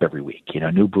popping up every week,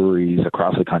 new breweries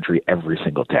across the country every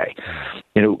single day,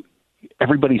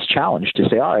 everybody's challenged to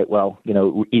say, all right, well,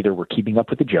 either we're keeping up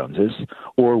with the Joneses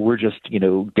or we're just,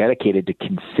 dedicated to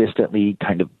consistently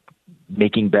kind of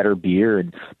making better beer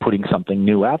and putting something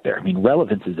new out there. I mean,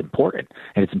 relevance is important,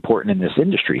 and it's important in this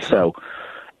industry. So,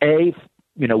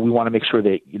 we want to make sure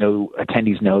that,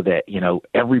 attendees know that,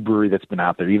 every brewery that's been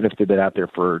out there, even if they've been out there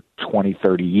for 20,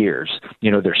 30 years,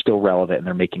 they're still relevant and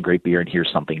they're making great beer, and here's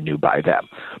something new by them.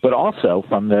 But also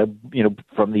from the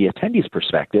attendees'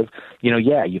 perspective,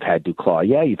 yeah, you've had Duclaw,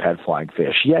 yeah, you've had Flying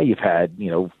Fish, yeah, you've had,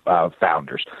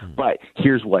 Founders, but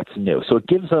here's what's new. So it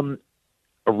gives them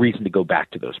a reason to go back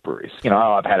to those breweries.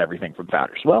 I've had everything from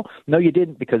Founders. Well, no, you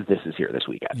didn't, because this is here this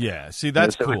weekend. Yeah, see,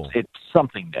 that's so cool. It's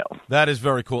something new. That is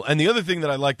very cool. And the other thing that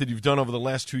I like that you've done over the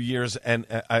last 2 years, and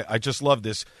I just love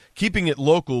this, keeping it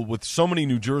local with so many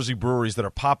New Jersey breweries that are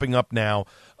popping up now.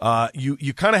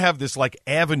 You kind of have this like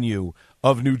avenue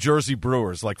of New Jersey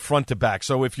brewers, like front to back.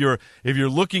 So if you're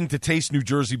looking to taste New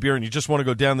Jersey beer and you just want to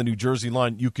go down the New Jersey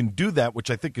line, you can do that,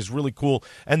 which I think is really cool.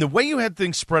 And the way you had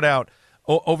things spread out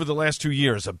over the last 2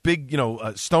 years, a big,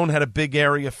 Stone had a big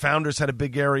area, Founders had a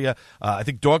big area, I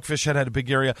think Dogfish had a big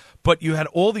area, but you had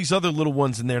all these other little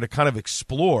ones in there to kind of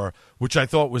explore, which I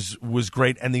thought was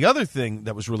great. And the other thing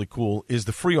that was really cool is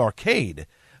the free arcade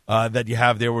that you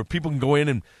have there, where people can go in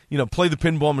and play the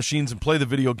pinball machines and play the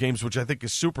video games, which I think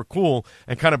is super cool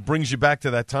and kind of brings you back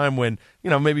to that time when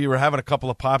maybe you were having a couple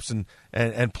of pops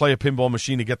and play a pinball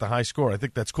machine to get the high score. I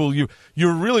think that's cool.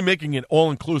 You're really making it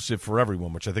all inclusive for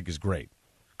everyone, which I think is great.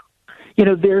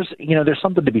 There's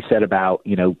something to be said about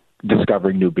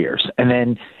discovering new beers, and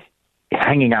then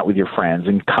hanging out with your friends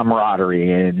and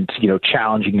camaraderie, and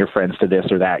challenging your friends to this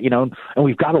or that. And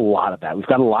we've got a lot of that. We've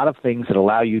got a lot of things that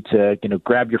allow you to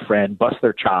grab your friend, bust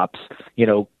their chops,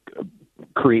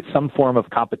 create some form of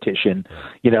competition,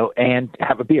 and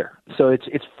have a beer. So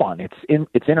it's fun. It's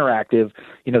interactive.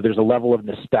 There's a level of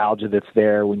nostalgia that's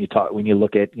there when you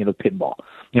look at pinball.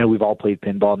 We've all played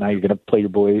pinball. Now you're going to play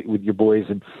with your boys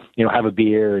and have a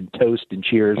beer and toast and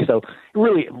cheers. So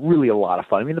really, really a lot of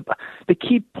fun. I mean, the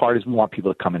key part is we want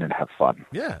people to come in and have fun.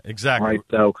 Yeah, exactly. Right.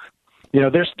 So.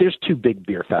 There's two big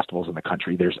beer festivals in the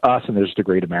country. There's us, and there's the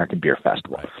Great American Beer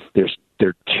Festival. Right.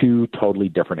 They're two totally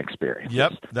different experiences.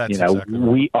 Yep, that's exactly right.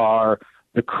 We are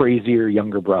the crazier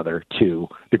younger brother to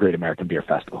the Great American Beer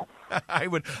Festival. I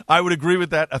would agree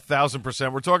with that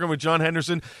 1,000%. We're talking with John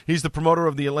Henderson. He's the promoter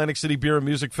of the Atlantic City Beer and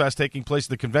Music Fest taking place at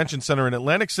the Convention Center in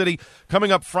Atlantic City.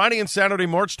 Coming up Friday and Saturday,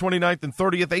 March 29th and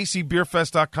 30th.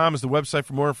 acbeerfest.com is the website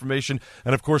for more information.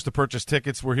 And, of course, to purchase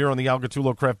tickets. We're here on the Al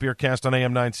Gattullo Craft Beer Cast on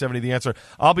AM 970 The Answer.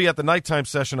 I'll be at the nighttime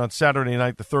session on Saturday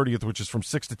night, the 30th, which is from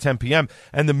 6 to 10 p.m.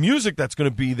 And the music that's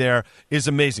going to be there is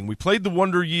amazing. We played the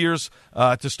Wonder Years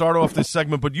to start off this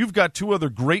segment, but you've got two other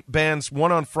great bands,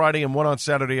 one on Friday and one on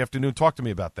Saturday afternoon. Talk to me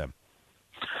about them.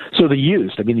 So the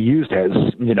Used has,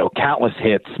 countless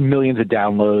hits, millions of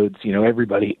downloads,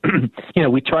 everybody,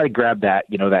 we try to grab that,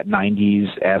 that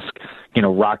 90s-esque,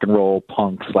 rock and roll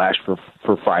punk /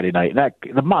 for Friday night.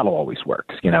 And the model always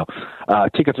works,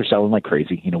 tickets are selling like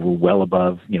crazy. We're well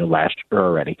above, last year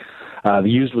already. The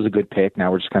Used was a good pick.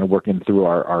 Now we're just kind of working through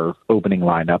our opening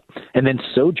lineup. And then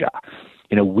Soja,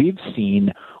 we've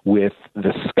seen with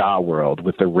the ska world,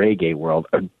 with the reggae world,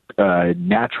 a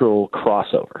natural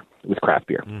crossover with craft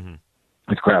beer,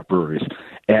 with craft breweries.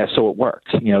 So it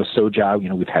works.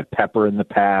 Soja, we've had Pepper in the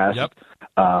past. Yep.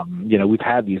 We've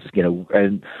had these,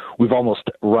 and we've almost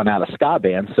run out of ska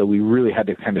bands, so we really had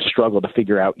to kind of struggle to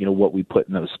figure out, what we put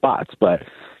in those spots. But,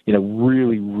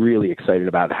 really, really excited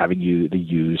about having the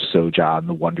Used, Soja, and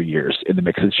the Wonder Years in the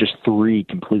mix. It's just three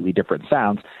completely different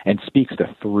sounds and speaks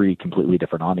to three completely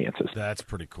different audiences. That's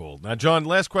pretty cool. Now, John,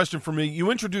 last question for me.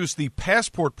 You introduced the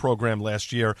Passport program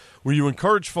last year where you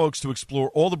encourage folks to explore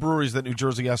all the breweries that New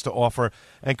Jersey has to offer.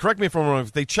 And correct me if I'm wrong,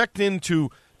 if they checked into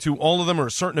all of them or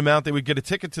a certain amount, they would get a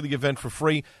ticket to the event for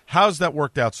free. How's that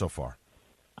worked out so far?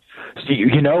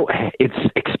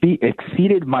 It's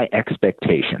exceeded my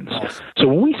expectations. Awesome. So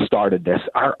when we started this,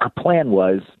 our plan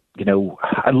was,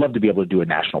 I'd love to be able to do a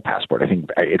national passport. I think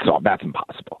that's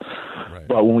impossible. Right.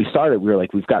 But when we started, we were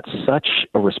like, we've got such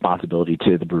a responsibility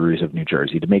to the breweries of New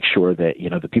Jersey to make sure that,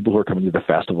 the people who are coming to the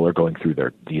festival are going through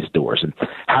these doors. And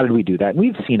how did we do that? And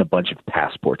we've seen a bunch of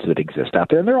passports that exist out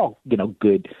there, and they're all,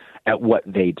 good at what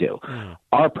they do.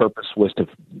 Our purpose was to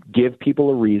give people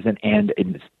a reason and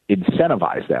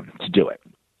incentivize them to do it.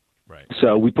 Right.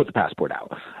 So we put the passport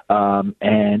out.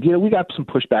 And, we got some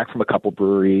pushback from a couple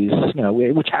breweries,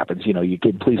 which happens. You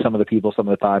can please some of the people some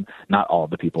of the time, not all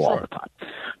of the people all the time.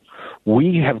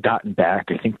 We have gotten back,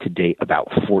 I think, to date, about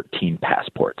 14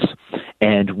 passports.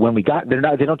 And when we got, they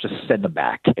don't just send them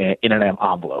back in an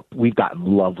envelope. We've gotten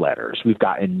love letters. We've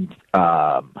gotten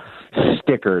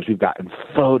stickers. We've gotten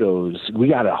photos. We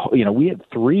had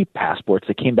 3 passports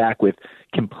that came back with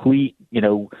complete,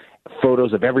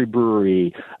 photos of every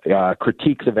brewery,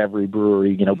 critiques of every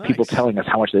brewery, Nice. People telling us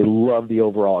how much they love the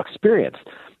overall experience.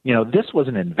 this was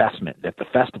an investment that the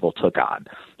festival took on.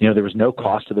 There was no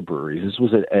cost to the breweries. This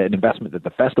was an investment that the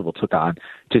festival took on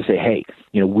to say, hey,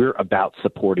 we're about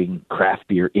supporting craft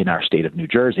beer in our state of New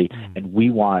Jersey, and we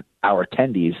want our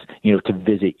attendees, to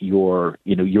visit your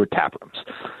tap rooms.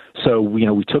 So, we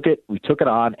took it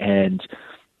on, and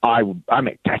I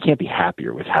can't be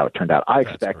happier with how it turned out. I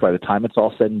expect by the time it's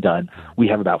all said and done, we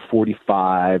have about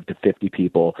 45 to 50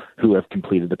 people who have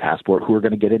completed the passport who are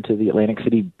going to get into the Atlantic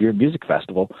City Beer and Music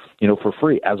Festival, for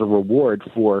free as a reward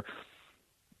for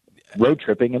road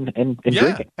tripping and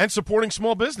drinking. And supporting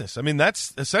small business. I mean,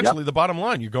 that's essentially the bottom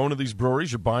line. You're going to these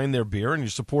breweries, you're buying their beer, and you're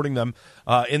supporting them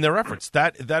in their efforts.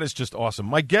 That is just awesome.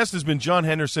 My guest has been John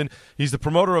Henderson. He's the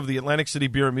promoter of the Atlantic City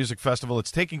Beer and Music Festival.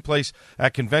 It's taking place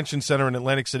at Convention Center in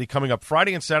Atlantic City coming up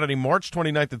Friday and Saturday, March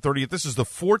 29th and 30th. This is the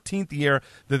 14th year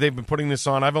that they've been putting this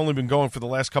on. I've only been going for the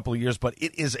last couple of years, but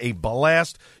it is a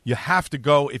blast. You have to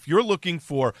go. If you're looking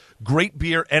for great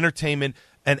beer, entertainment,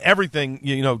 and everything,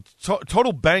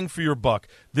 total bang for your buck,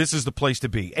 this is the place to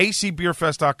be.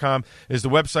 acbeerfest.com is the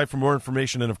website for more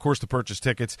information and, of course, to purchase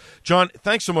tickets. John,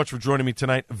 thanks so much for joining me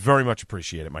tonight. Very much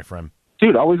appreciate it, my friend.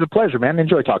 Dude, always a pleasure, man.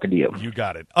 Enjoy talking to you. You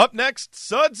got it. Up next,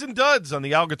 Suds and Duds on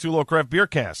the Al Gattullo Craft Beer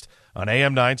Cast on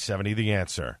AM 970 The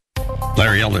Answer.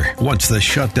 Larry Elder wants the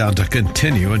shutdown to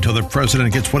continue until the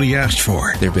president gets what he asked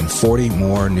for. There have been 40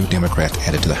 more new Democrats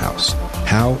added to the House.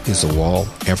 How is the wall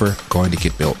ever going to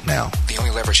get built now? The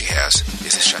only leverage he has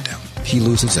is his shutdown. He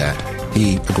loses that.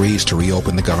 He agrees to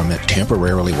reopen the government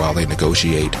temporarily while they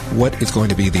negotiate. What is going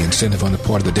to be the incentive on the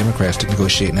part of the Democrats to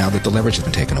negotiate now that the leverage has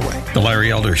been taken away? The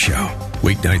Larry Elder Show,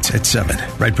 weeknights at 7,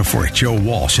 right before Joe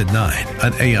Walsh at 9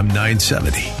 on AM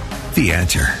 970. The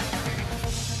Answer.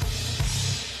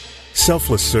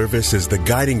 Selfless service is the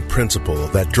guiding principle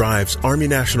that drives Army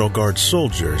National Guard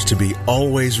soldiers to be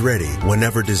always ready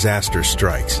whenever disaster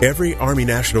strikes. Every Army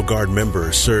National Guard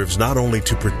member serves not only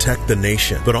to protect the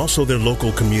nation, but also their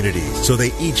local communities, so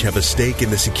they each have a stake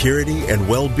in the security and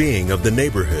well-being of the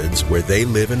neighborhoods where they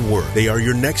live and work. They are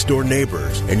your next-door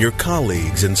neighbors and your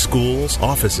colleagues in schools,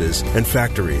 offices, and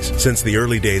factories. Since the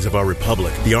early days of our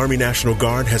republic, the Army National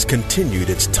Guard has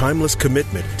continued its timeless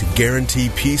commitment to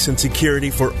guarantee peace and security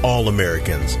for all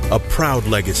Americans, a proud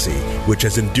legacy which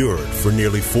has endured for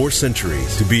nearly 4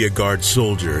 centuries. To be a Guard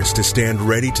soldier is to stand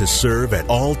ready to serve at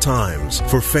all times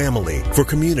for family, for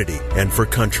community, and for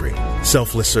country.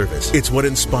 Selfless service, it's what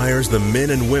inspires the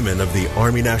men and women of the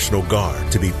Army National Guard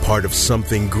to be part of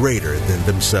something greater than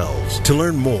themselves. To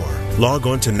learn more, log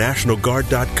on to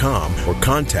NationalGuard.com or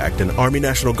contact an Army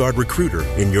National Guard recruiter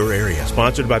in your area.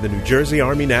 Sponsored by the New Jersey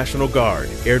Army National Guard.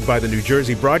 Aired by the New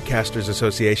Jersey Broadcasters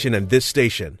Association and this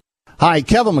station. Hi,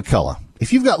 Kevin McCullough.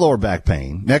 If you've got lower back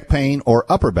pain, neck pain,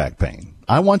 or upper back pain,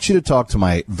 I want you to talk to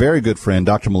my very good friend,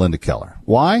 Dr. Melinda Keller.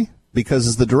 Why? Because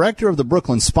as the director of the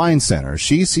Brooklyn Spine Center,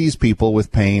 she sees people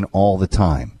with pain all the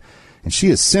time. And she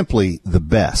is simply the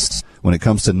best when it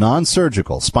comes to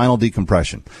non-surgical spinal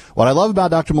decompression. What I love about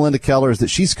Dr. Melinda Keller is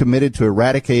that she's committed to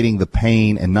eradicating the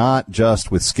pain, and not just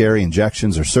with scary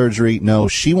injections or surgery. No,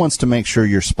 she wants to make sure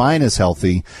your spine is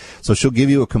healthy, so she'll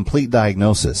give you a complete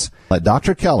diagnosis. Let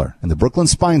Dr. Keller and the Brooklyn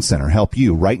Spine Center help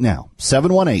you right now.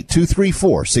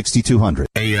 718-234-6200.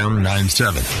 AM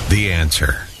 970, The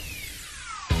Answer.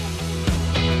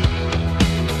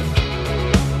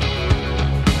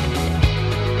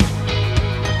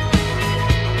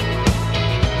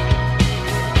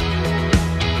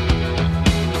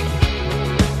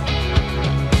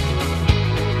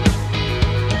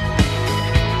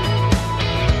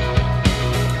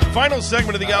 Final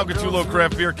segment of the Al Gattullo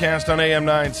Craft Beer Cast on AM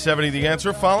 970 The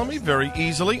Answer. Follow me very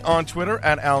easily on Twitter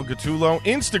at Al Gattullo,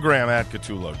 Instagram at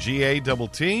Gattullo,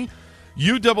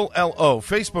 GATTULLO,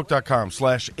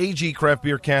 Facebook.com/AG Craft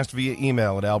Beer Cast, via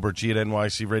email at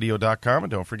albertg@nycradio.com.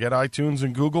 And don't forget iTunes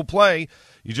and Google Play.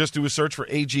 You just do a search for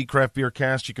AG Craft Beer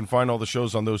Cast. You can find all the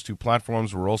shows on those 2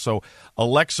 platforms. We're also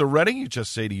Alexa ready. You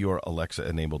just say to your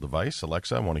Alexa-enabled device,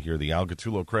 Alexa, I want to hear the Al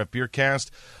Gattullo Craft Beer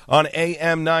Cast on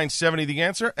AM 970 The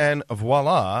Answer, and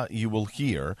voila, you will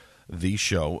hear the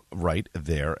show right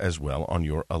there as well on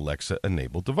your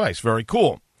Alexa-enabled device. Very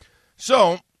cool.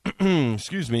 So,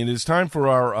 excuse me, it is time for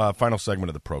our final segment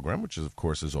of the program, which is, of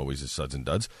course, as always, is Suds and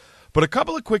Duds. But a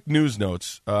couple of quick news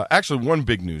notes. Actually, one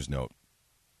big news note.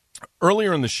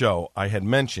 Earlier in the show, I had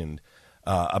mentioned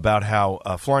about how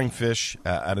Flying Fish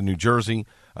out of New Jersey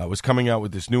was coming out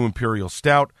with this new Imperial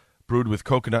Stout brewed with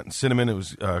coconut and cinnamon. It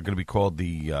was going to be called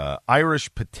the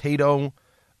Irish Potato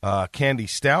Candy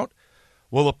Stout.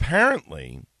 Well,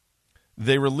 apparently,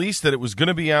 they released that it was going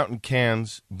to be out in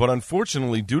cans, but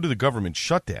unfortunately, due to the government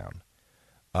shutdown,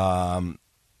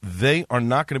 they are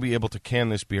not going to be able to can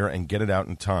this beer and get it out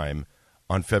in time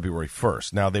on February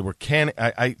 1st. Now, they were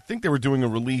I think they were doing a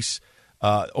release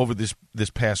over this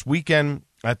past weekend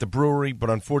at the brewery, but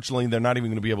unfortunately, they're not even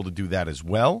going to be able to do that as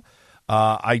well.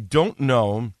 I don't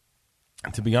know,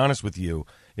 to be honest with you,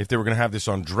 if they were going to have this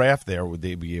on draft there, would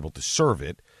they be able to serve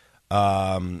it?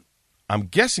 I'm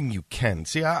guessing you can.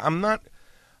 See, I'm not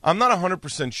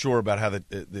 100% sure about how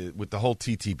with the whole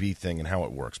TTB thing and how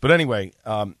it works. But anyway,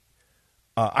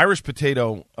 Irish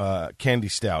Potato Candy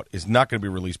Stout is not going to be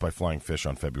released by Flying Fish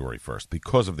on February 1st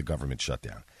because of the government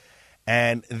shutdown.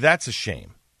 And that's a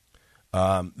shame.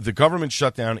 The government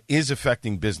shutdown is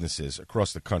affecting businesses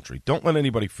across the country. Don't let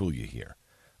anybody fool you here.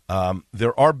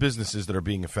 There are businesses that are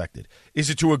being affected. Is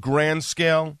it to a grand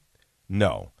scale?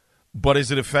 No. But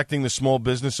is it affecting the small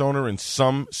business owner in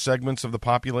some segments of the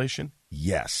population?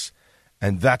 Yes.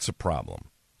 And that's a problem.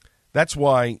 That's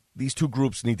why these two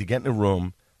groups need to get in a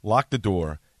room, lock the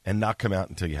door, and not come out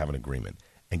until you have an agreement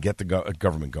and get the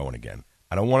government going again.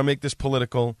 I don't want to make this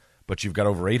political, but you've got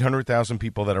over 800,000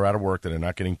 people that are out of work that are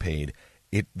not getting paid.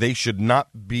 They should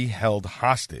not be held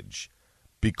hostage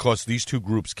because these two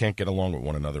groups can't get along with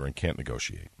one another and can't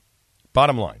negotiate.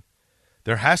 Bottom line,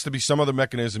 there has to be some other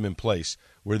mechanism in place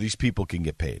where these people can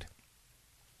get paid.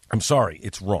 I'm sorry,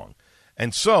 it's wrong.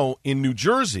 And so in New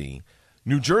Jersey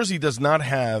does not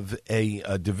have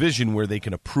a division where they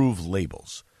can approve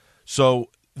labels. So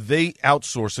they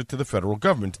outsource it to the federal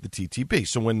government, to the TTB.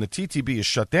 So when the TTB is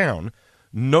shut down,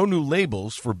 no new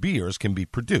labels for beers can be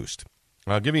produced.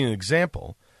 I'll give you an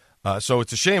example. So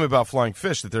it's a shame about Flying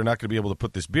Fish that they're not going to be able to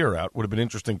put this beer out. Would have been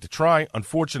interesting to try.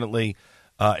 Unfortunately,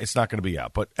 it's not going to be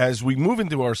out. But as we move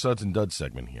into our Suds and Duds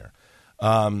segment here,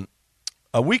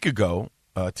 a week ago,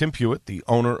 Tim Pewitt, the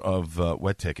owner of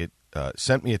Wet Ticket,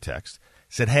 sent me a text,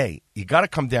 said, hey, you got to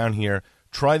come down here,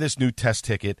 try this new test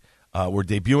ticket. We're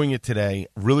debuting it today.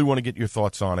 Really want to get your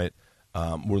thoughts on it.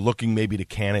 We're looking maybe to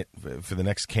can it for the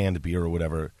next canned beer or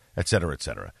whatever, et cetera, et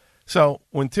cetera. So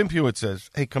when Tim Pewitt says,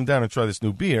 hey, come down and try this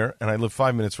new beer, and I live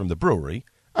 5 minutes from the brewery,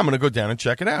 I'm going to go down and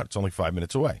check it out. It's only 5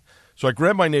 minutes away. So I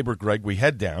grab my neighbor, Greg. We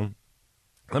head down.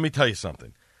 Let me tell you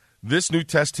something. This new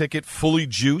test ticket, fully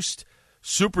juiced,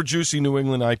 super juicy New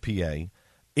England IPA,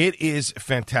 it is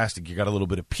fantastic. You got a little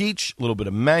bit of peach, a little bit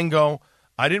of mango.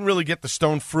 I didn't really get the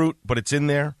stone fruit, but it's in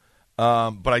there.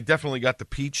 But I definitely got the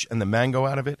peach and the mango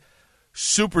out of it.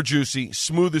 Super juicy,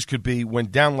 smooth as could be,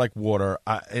 went down like water.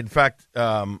 In fact,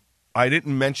 I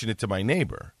didn't mention it to my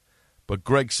neighbor, but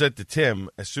Greg said to Tim,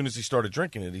 as soon as he started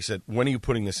drinking it, he said, when are you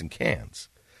putting this in cans?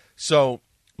 So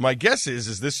my guess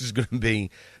is this is going to be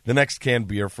the next canned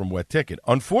beer from Wet Ticket.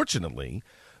 Unfortunately,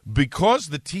 because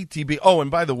the TTB,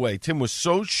 and by the way, Tim was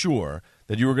so sure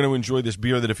that you were going to enjoy this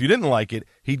beer that if you didn't like it,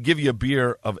 he'd give you a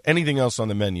beer of anything else on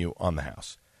the menu on the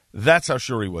house. That's how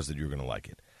sure he was that you were going to like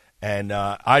it. And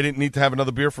I didn't need to have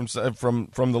another beer from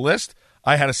the list.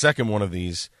 I had a second one of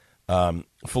these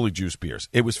fully juiced beers.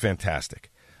 It was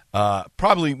fantastic.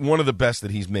 Probably one of the best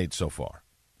that he's made so far.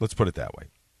 Let's put it that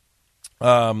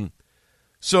way.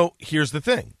 So here's the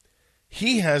thing.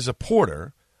 He has a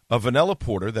porter, a vanilla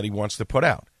porter that he wants to put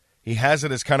out. He has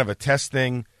it as kind of a test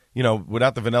thing,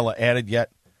 without the vanilla added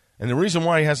yet. And the reason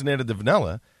why he hasn't added the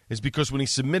vanilla is because when he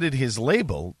submitted his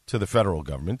label to the federal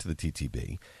government, to the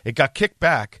TTB, it got kicked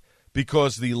back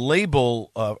because the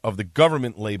label of the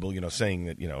government label, saying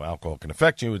that, alcohol can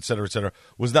affect you, et cetera,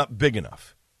 was not big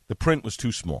enough. The print was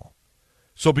too small.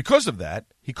 So because of that,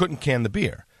 he couldn't can the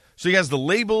beer. So he has the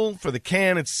label for the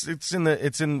can. It's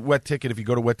in Wet Ticket. If you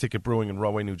go to Wet Ticket Brewing in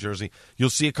Rahway, New Jersey, you'll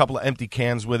see a couple of empty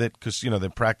cans with it because, they're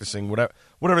practicing,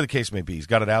 whatever the case may be. He's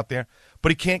got it out there,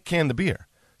 but he can't can the beer.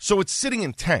 So it's sitting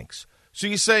in tanks. So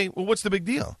you say, well, what's the big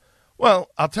deal? Well,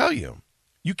 I'll tell you.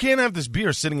 You can't have this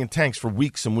beer sitting in tanks for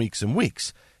weeks and weeks and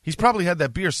weeks. He's probably had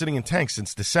that beer sitting in tanks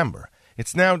since December.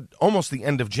 It's now almost the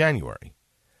end of January.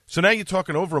 So now you're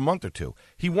talking over a month or two.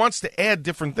 He wants to add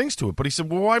different things to it, but he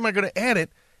said, well, why am I going to add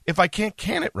it if I can't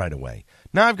can it right away?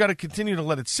 Now I've got to continue to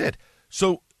let it sit.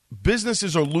 So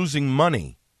businesses are losing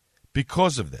money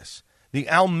because of this. The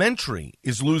Almentry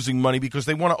is losing money because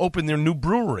they want to open their new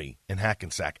brewery in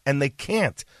Hackensack, and they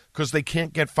can't because they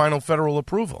can't get final federal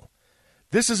approval.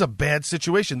 This is a bad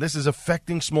situation. This is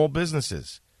affecting small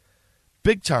businesses.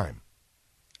 Big time.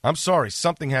 I'm sorry.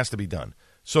 Something has to be done.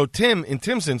 So in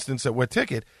Tim's instance at Wet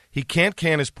Ticket, he can't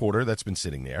can his porter that's been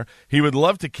sitting there. He would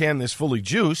love to can this fully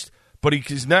juiced, but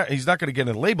he's not going to get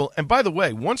a label. And by the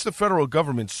way, once the federal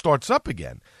government starts up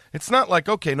again, it's not like,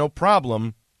 okay, no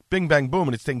problem, bing, bang, boom,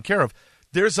 and it's taken care of.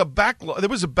 There's a backlog. There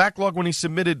was a backlog when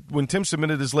Tim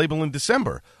submitted his label in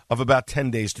December of about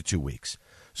 10 days to 2 weeks.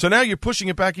 So now you're pushing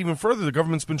it back even further. The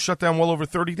government's been shut down well over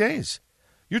 30 days.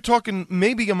 You're talking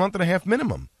maybe a month and a half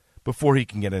minimum before he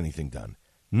can get anything done.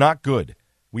 Not good.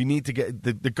 We need to get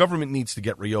the government needs to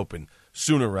get reopened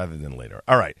sooner rather than later.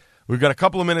 All right. We've got a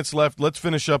couple of minutes left. Let's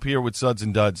finish up here with Suds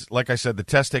and Duds. Like I said, the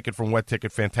test ticket from Wet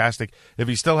Ticket, fantastic. If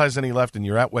he still has any left and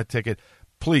you're at Wet Ticket,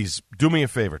 please do me a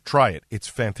favor. Try it. It's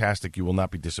fantastic. You will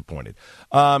not be disappointed.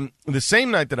 The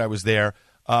same night that I was there,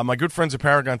 my good friends at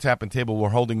Paragon Tap and Table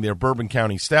were holding their Bourbon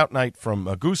County Stout Night from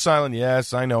Goose Island.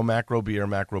 Yes, I know, macro beer.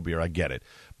 I get it.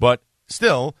 But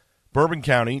still, Bourbon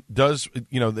County does,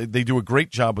 they do a great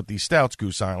job with these stouts,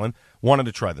 Goose Island. Wanted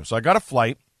to try them. So I got a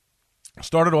flight.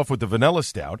 Started off with the vanilla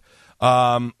stout.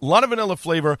 A lot of vanilla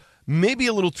flavor, maybe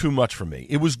a little too much for me.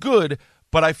 It was good,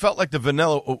 but I felt like the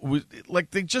vanilla,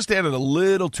 like they just added a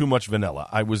little too much vanilla.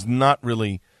 I was not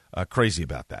really crazy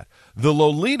about that. The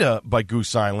Lolita by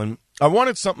Goose Island, I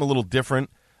wanted something a little different,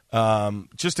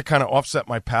 just to kind of offset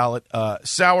my palate.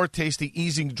 Sour, tasty,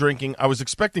 easy drinking. I was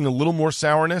expecting a little more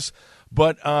sourness,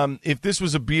 but if this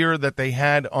was a beer that they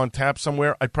had on tap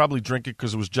somewhere, I'd probably drink it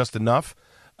because it was just enough.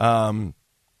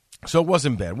 So it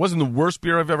wasn't bad. It wasn't the worst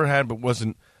beer I've ever had, but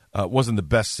wasn't the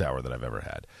best sour that I've ever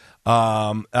had.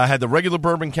 I had the regular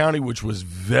Bourbon County, which was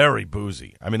very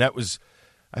boozy. I mean, that was,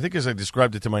 I think as I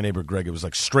described it to my neighbor Greg, it was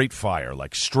like straight fire,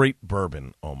 like straight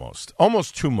bourbon almost.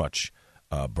 Almost too much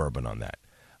bourbon on that.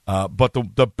 But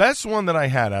the best one that I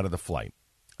had out of the flight,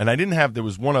 and I didn't have, there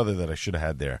was one other that I should have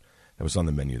had there that was on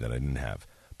the menu that I didn't have.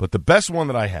 But the best one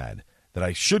that I had, that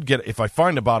I should get, if I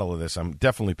find a bottle of this, I'm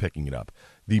definitely picking it up.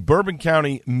 The Bourbon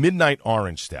County Midnight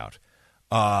Orange Stout.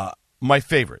 My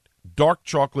favorite. Dark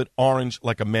chocolate orange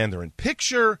like a mandarin.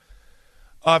 Picture,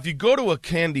 if you go to a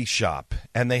candy shop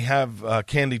and they have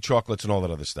candy chocolates and all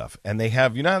that other stuff, and they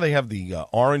have, how they have the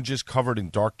oranges covered in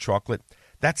dark chocolate?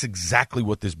 That's exactly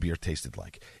what this beer tasted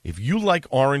like. If you like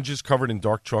oranges covered in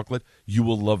dark chocolate, you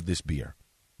will love this beer.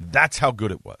 That's how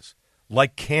good it was.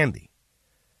 Like candy.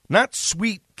 Not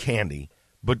sweet candy,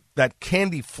 but that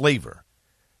candy flavor.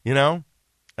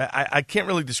 I can't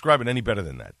really describe it any better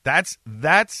than that.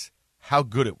 That's how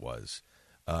good it was.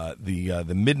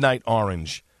 The Midnight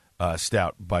Orange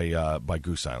Stout by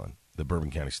Goose Island, the Bourbon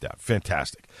County Stout.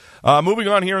 Fantastic. Moving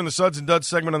on here in the Suds and Duds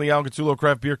segment on the Al Gattullo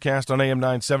Craft Beer Cast on AM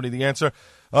 970, The Answer.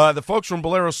 The folks from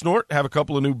Bolero Snort have a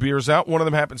couple of new beers out. One of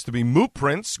them happens to be Moot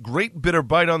Prince. Great bitter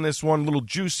bite on this one. A little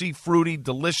juicy, fruity,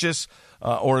 delicious.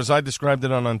 Or as I described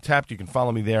it on Untapped, you can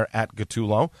follow me there at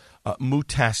Gattullo.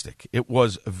 Mootastic. It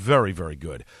was very, very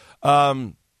good.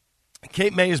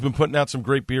 Cape May has been putting out some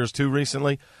great beers, too,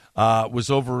 recently. Was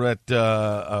over at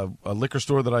a liquor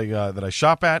store that I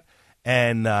shop at.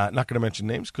 And not going to mention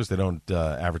names because they don't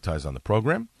advertise on the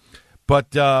program.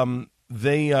 But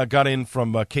they got in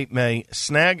from Cape May,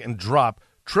 Snag and Drop,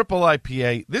 Triple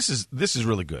IPA. This is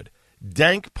really good.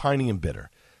 Dank, piney, and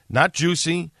bitter. Not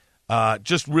juicy.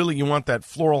 Just really you want that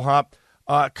floral hop.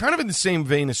 Kind of in the same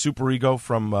vein as Super Ego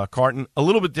from Carton. A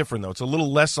little bit different, though. It's a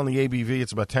little less on the ABV.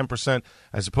 It's about 10%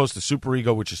 as opposed to Super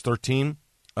Ego, which is 13.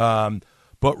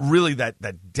 But really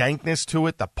that dankness to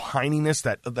it, the pininess,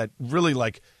 that really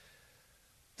like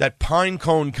that pine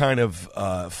cone kind of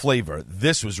flavor.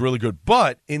 This was really good.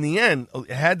 But in the end,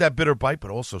 it had that bitter bite, but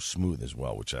also smooth as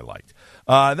well, which I liked.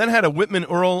 Then had a Whitman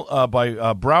Earl by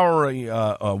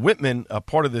Browery Whitman,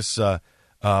 part of this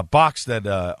box that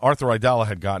Arthur Idala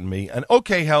had gotten me. And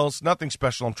okay, Hells, nothing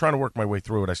special. I'm trying to work my way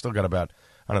through it. I still got about,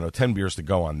 10 beers to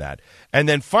go on that. And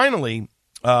then finally,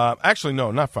 actually,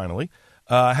 no, not finally,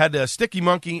 had a Sticky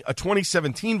Monkey, a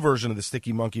 2017 version of the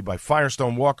Sticky Monkey by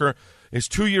Firestone Walker. It's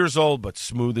 2 years old, but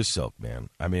smooth as silk, man.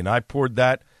 I mean, I poured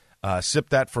that, sipped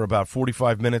that for about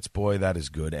 45 minutes. Boy, that is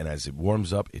good. And as it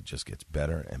warms up, it just gets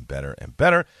better and better and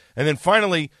better. And then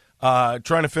finally,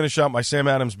 trying to finish out my Sam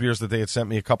Adams beers that they had sent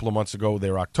me a couple of months ago.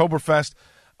 They were Oktoberfest.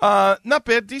 Not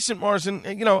bad, decent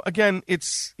Marzen. Again,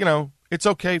 it's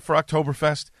okay for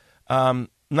Oktoberfest.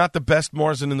 Not the best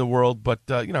Marzen in the world, but,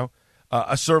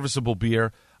 a serviceable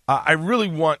beer. I really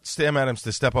want Sam Adams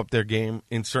to step up their game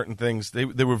in certain things. They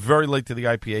were very late to the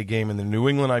IPA game, and the New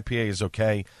England IPA is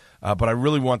okay. But I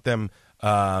really want them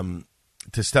to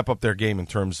step up their game in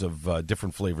terms of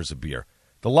different flavors of beer.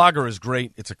 The lager is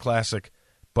great. It's a classic.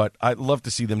 But I'd love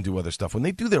to see them do other stuff. When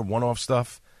they do their one-off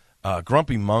stuff,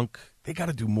 Grumpy Monk, they got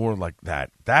to do more like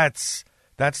that. That's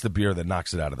the beer that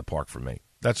knocks it out of the park for me.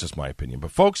 That's just my opinion.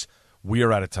 But, folks, we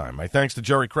are out of time. My thanks to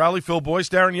Jerry Crowley, Phil Boyce,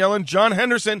 Darren Yellen, John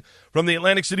Henderson from the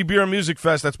Atlantic City Beer and Music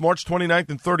Fest. That's March 29th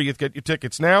and 30th. Get your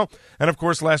tickets now. And, of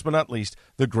course, last but not least,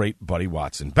 the great Buddy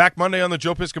Watson. Back Monday on the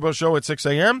Joe Piscopo Show at 6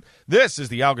 a.m. This is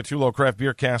the Al Gattullo Craft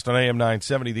Beer Cast on AM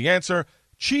 970. The Answer.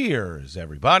 Cheers,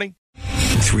 everybody.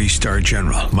 Three-star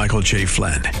General Michael J.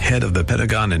 Flynn, head of the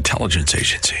Pentagon Intelligence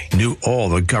Agency, knew all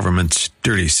the government's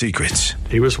dirty secrets.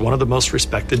 He was one of the most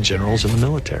respected generals in the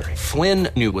military. Flynn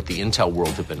knew what the intel world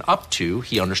had been up to.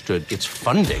 He understood its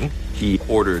funding. He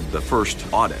ordered the first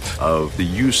audit of the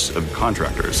use of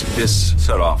contractors. This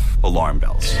set off alarm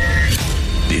bells.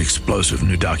 The explosive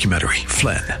new documentary,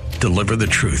 Flynn, Deliver the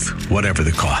Truth, Whatever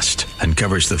the Cost,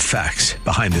 uncovers the facts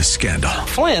behind this scandal.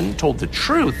 Flynn told the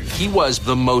truth. He was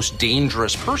the most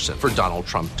dangerous person for Donald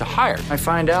Trump to hire. I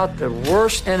find out the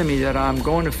worst enemy that I'm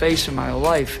going to face in my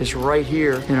life is right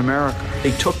here in America.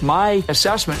 They took my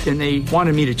assessment and they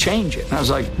wanted me to change it. And I was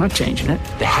like, I'm not changing it.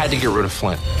 They had to get rid of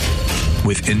Flynn.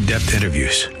 With in-depth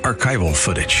interviews, archival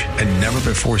footage, and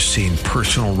never-before-seen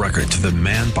personal records of the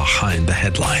man behind the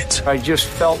headlines. I just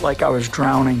felt like I was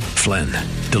drowning. Flynn,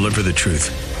 Deliver the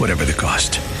Truth, Whatever the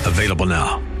Cost. Available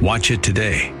now. Watch it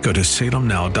today. Go to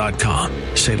salemnow.com.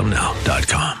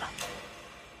 salemnow.com.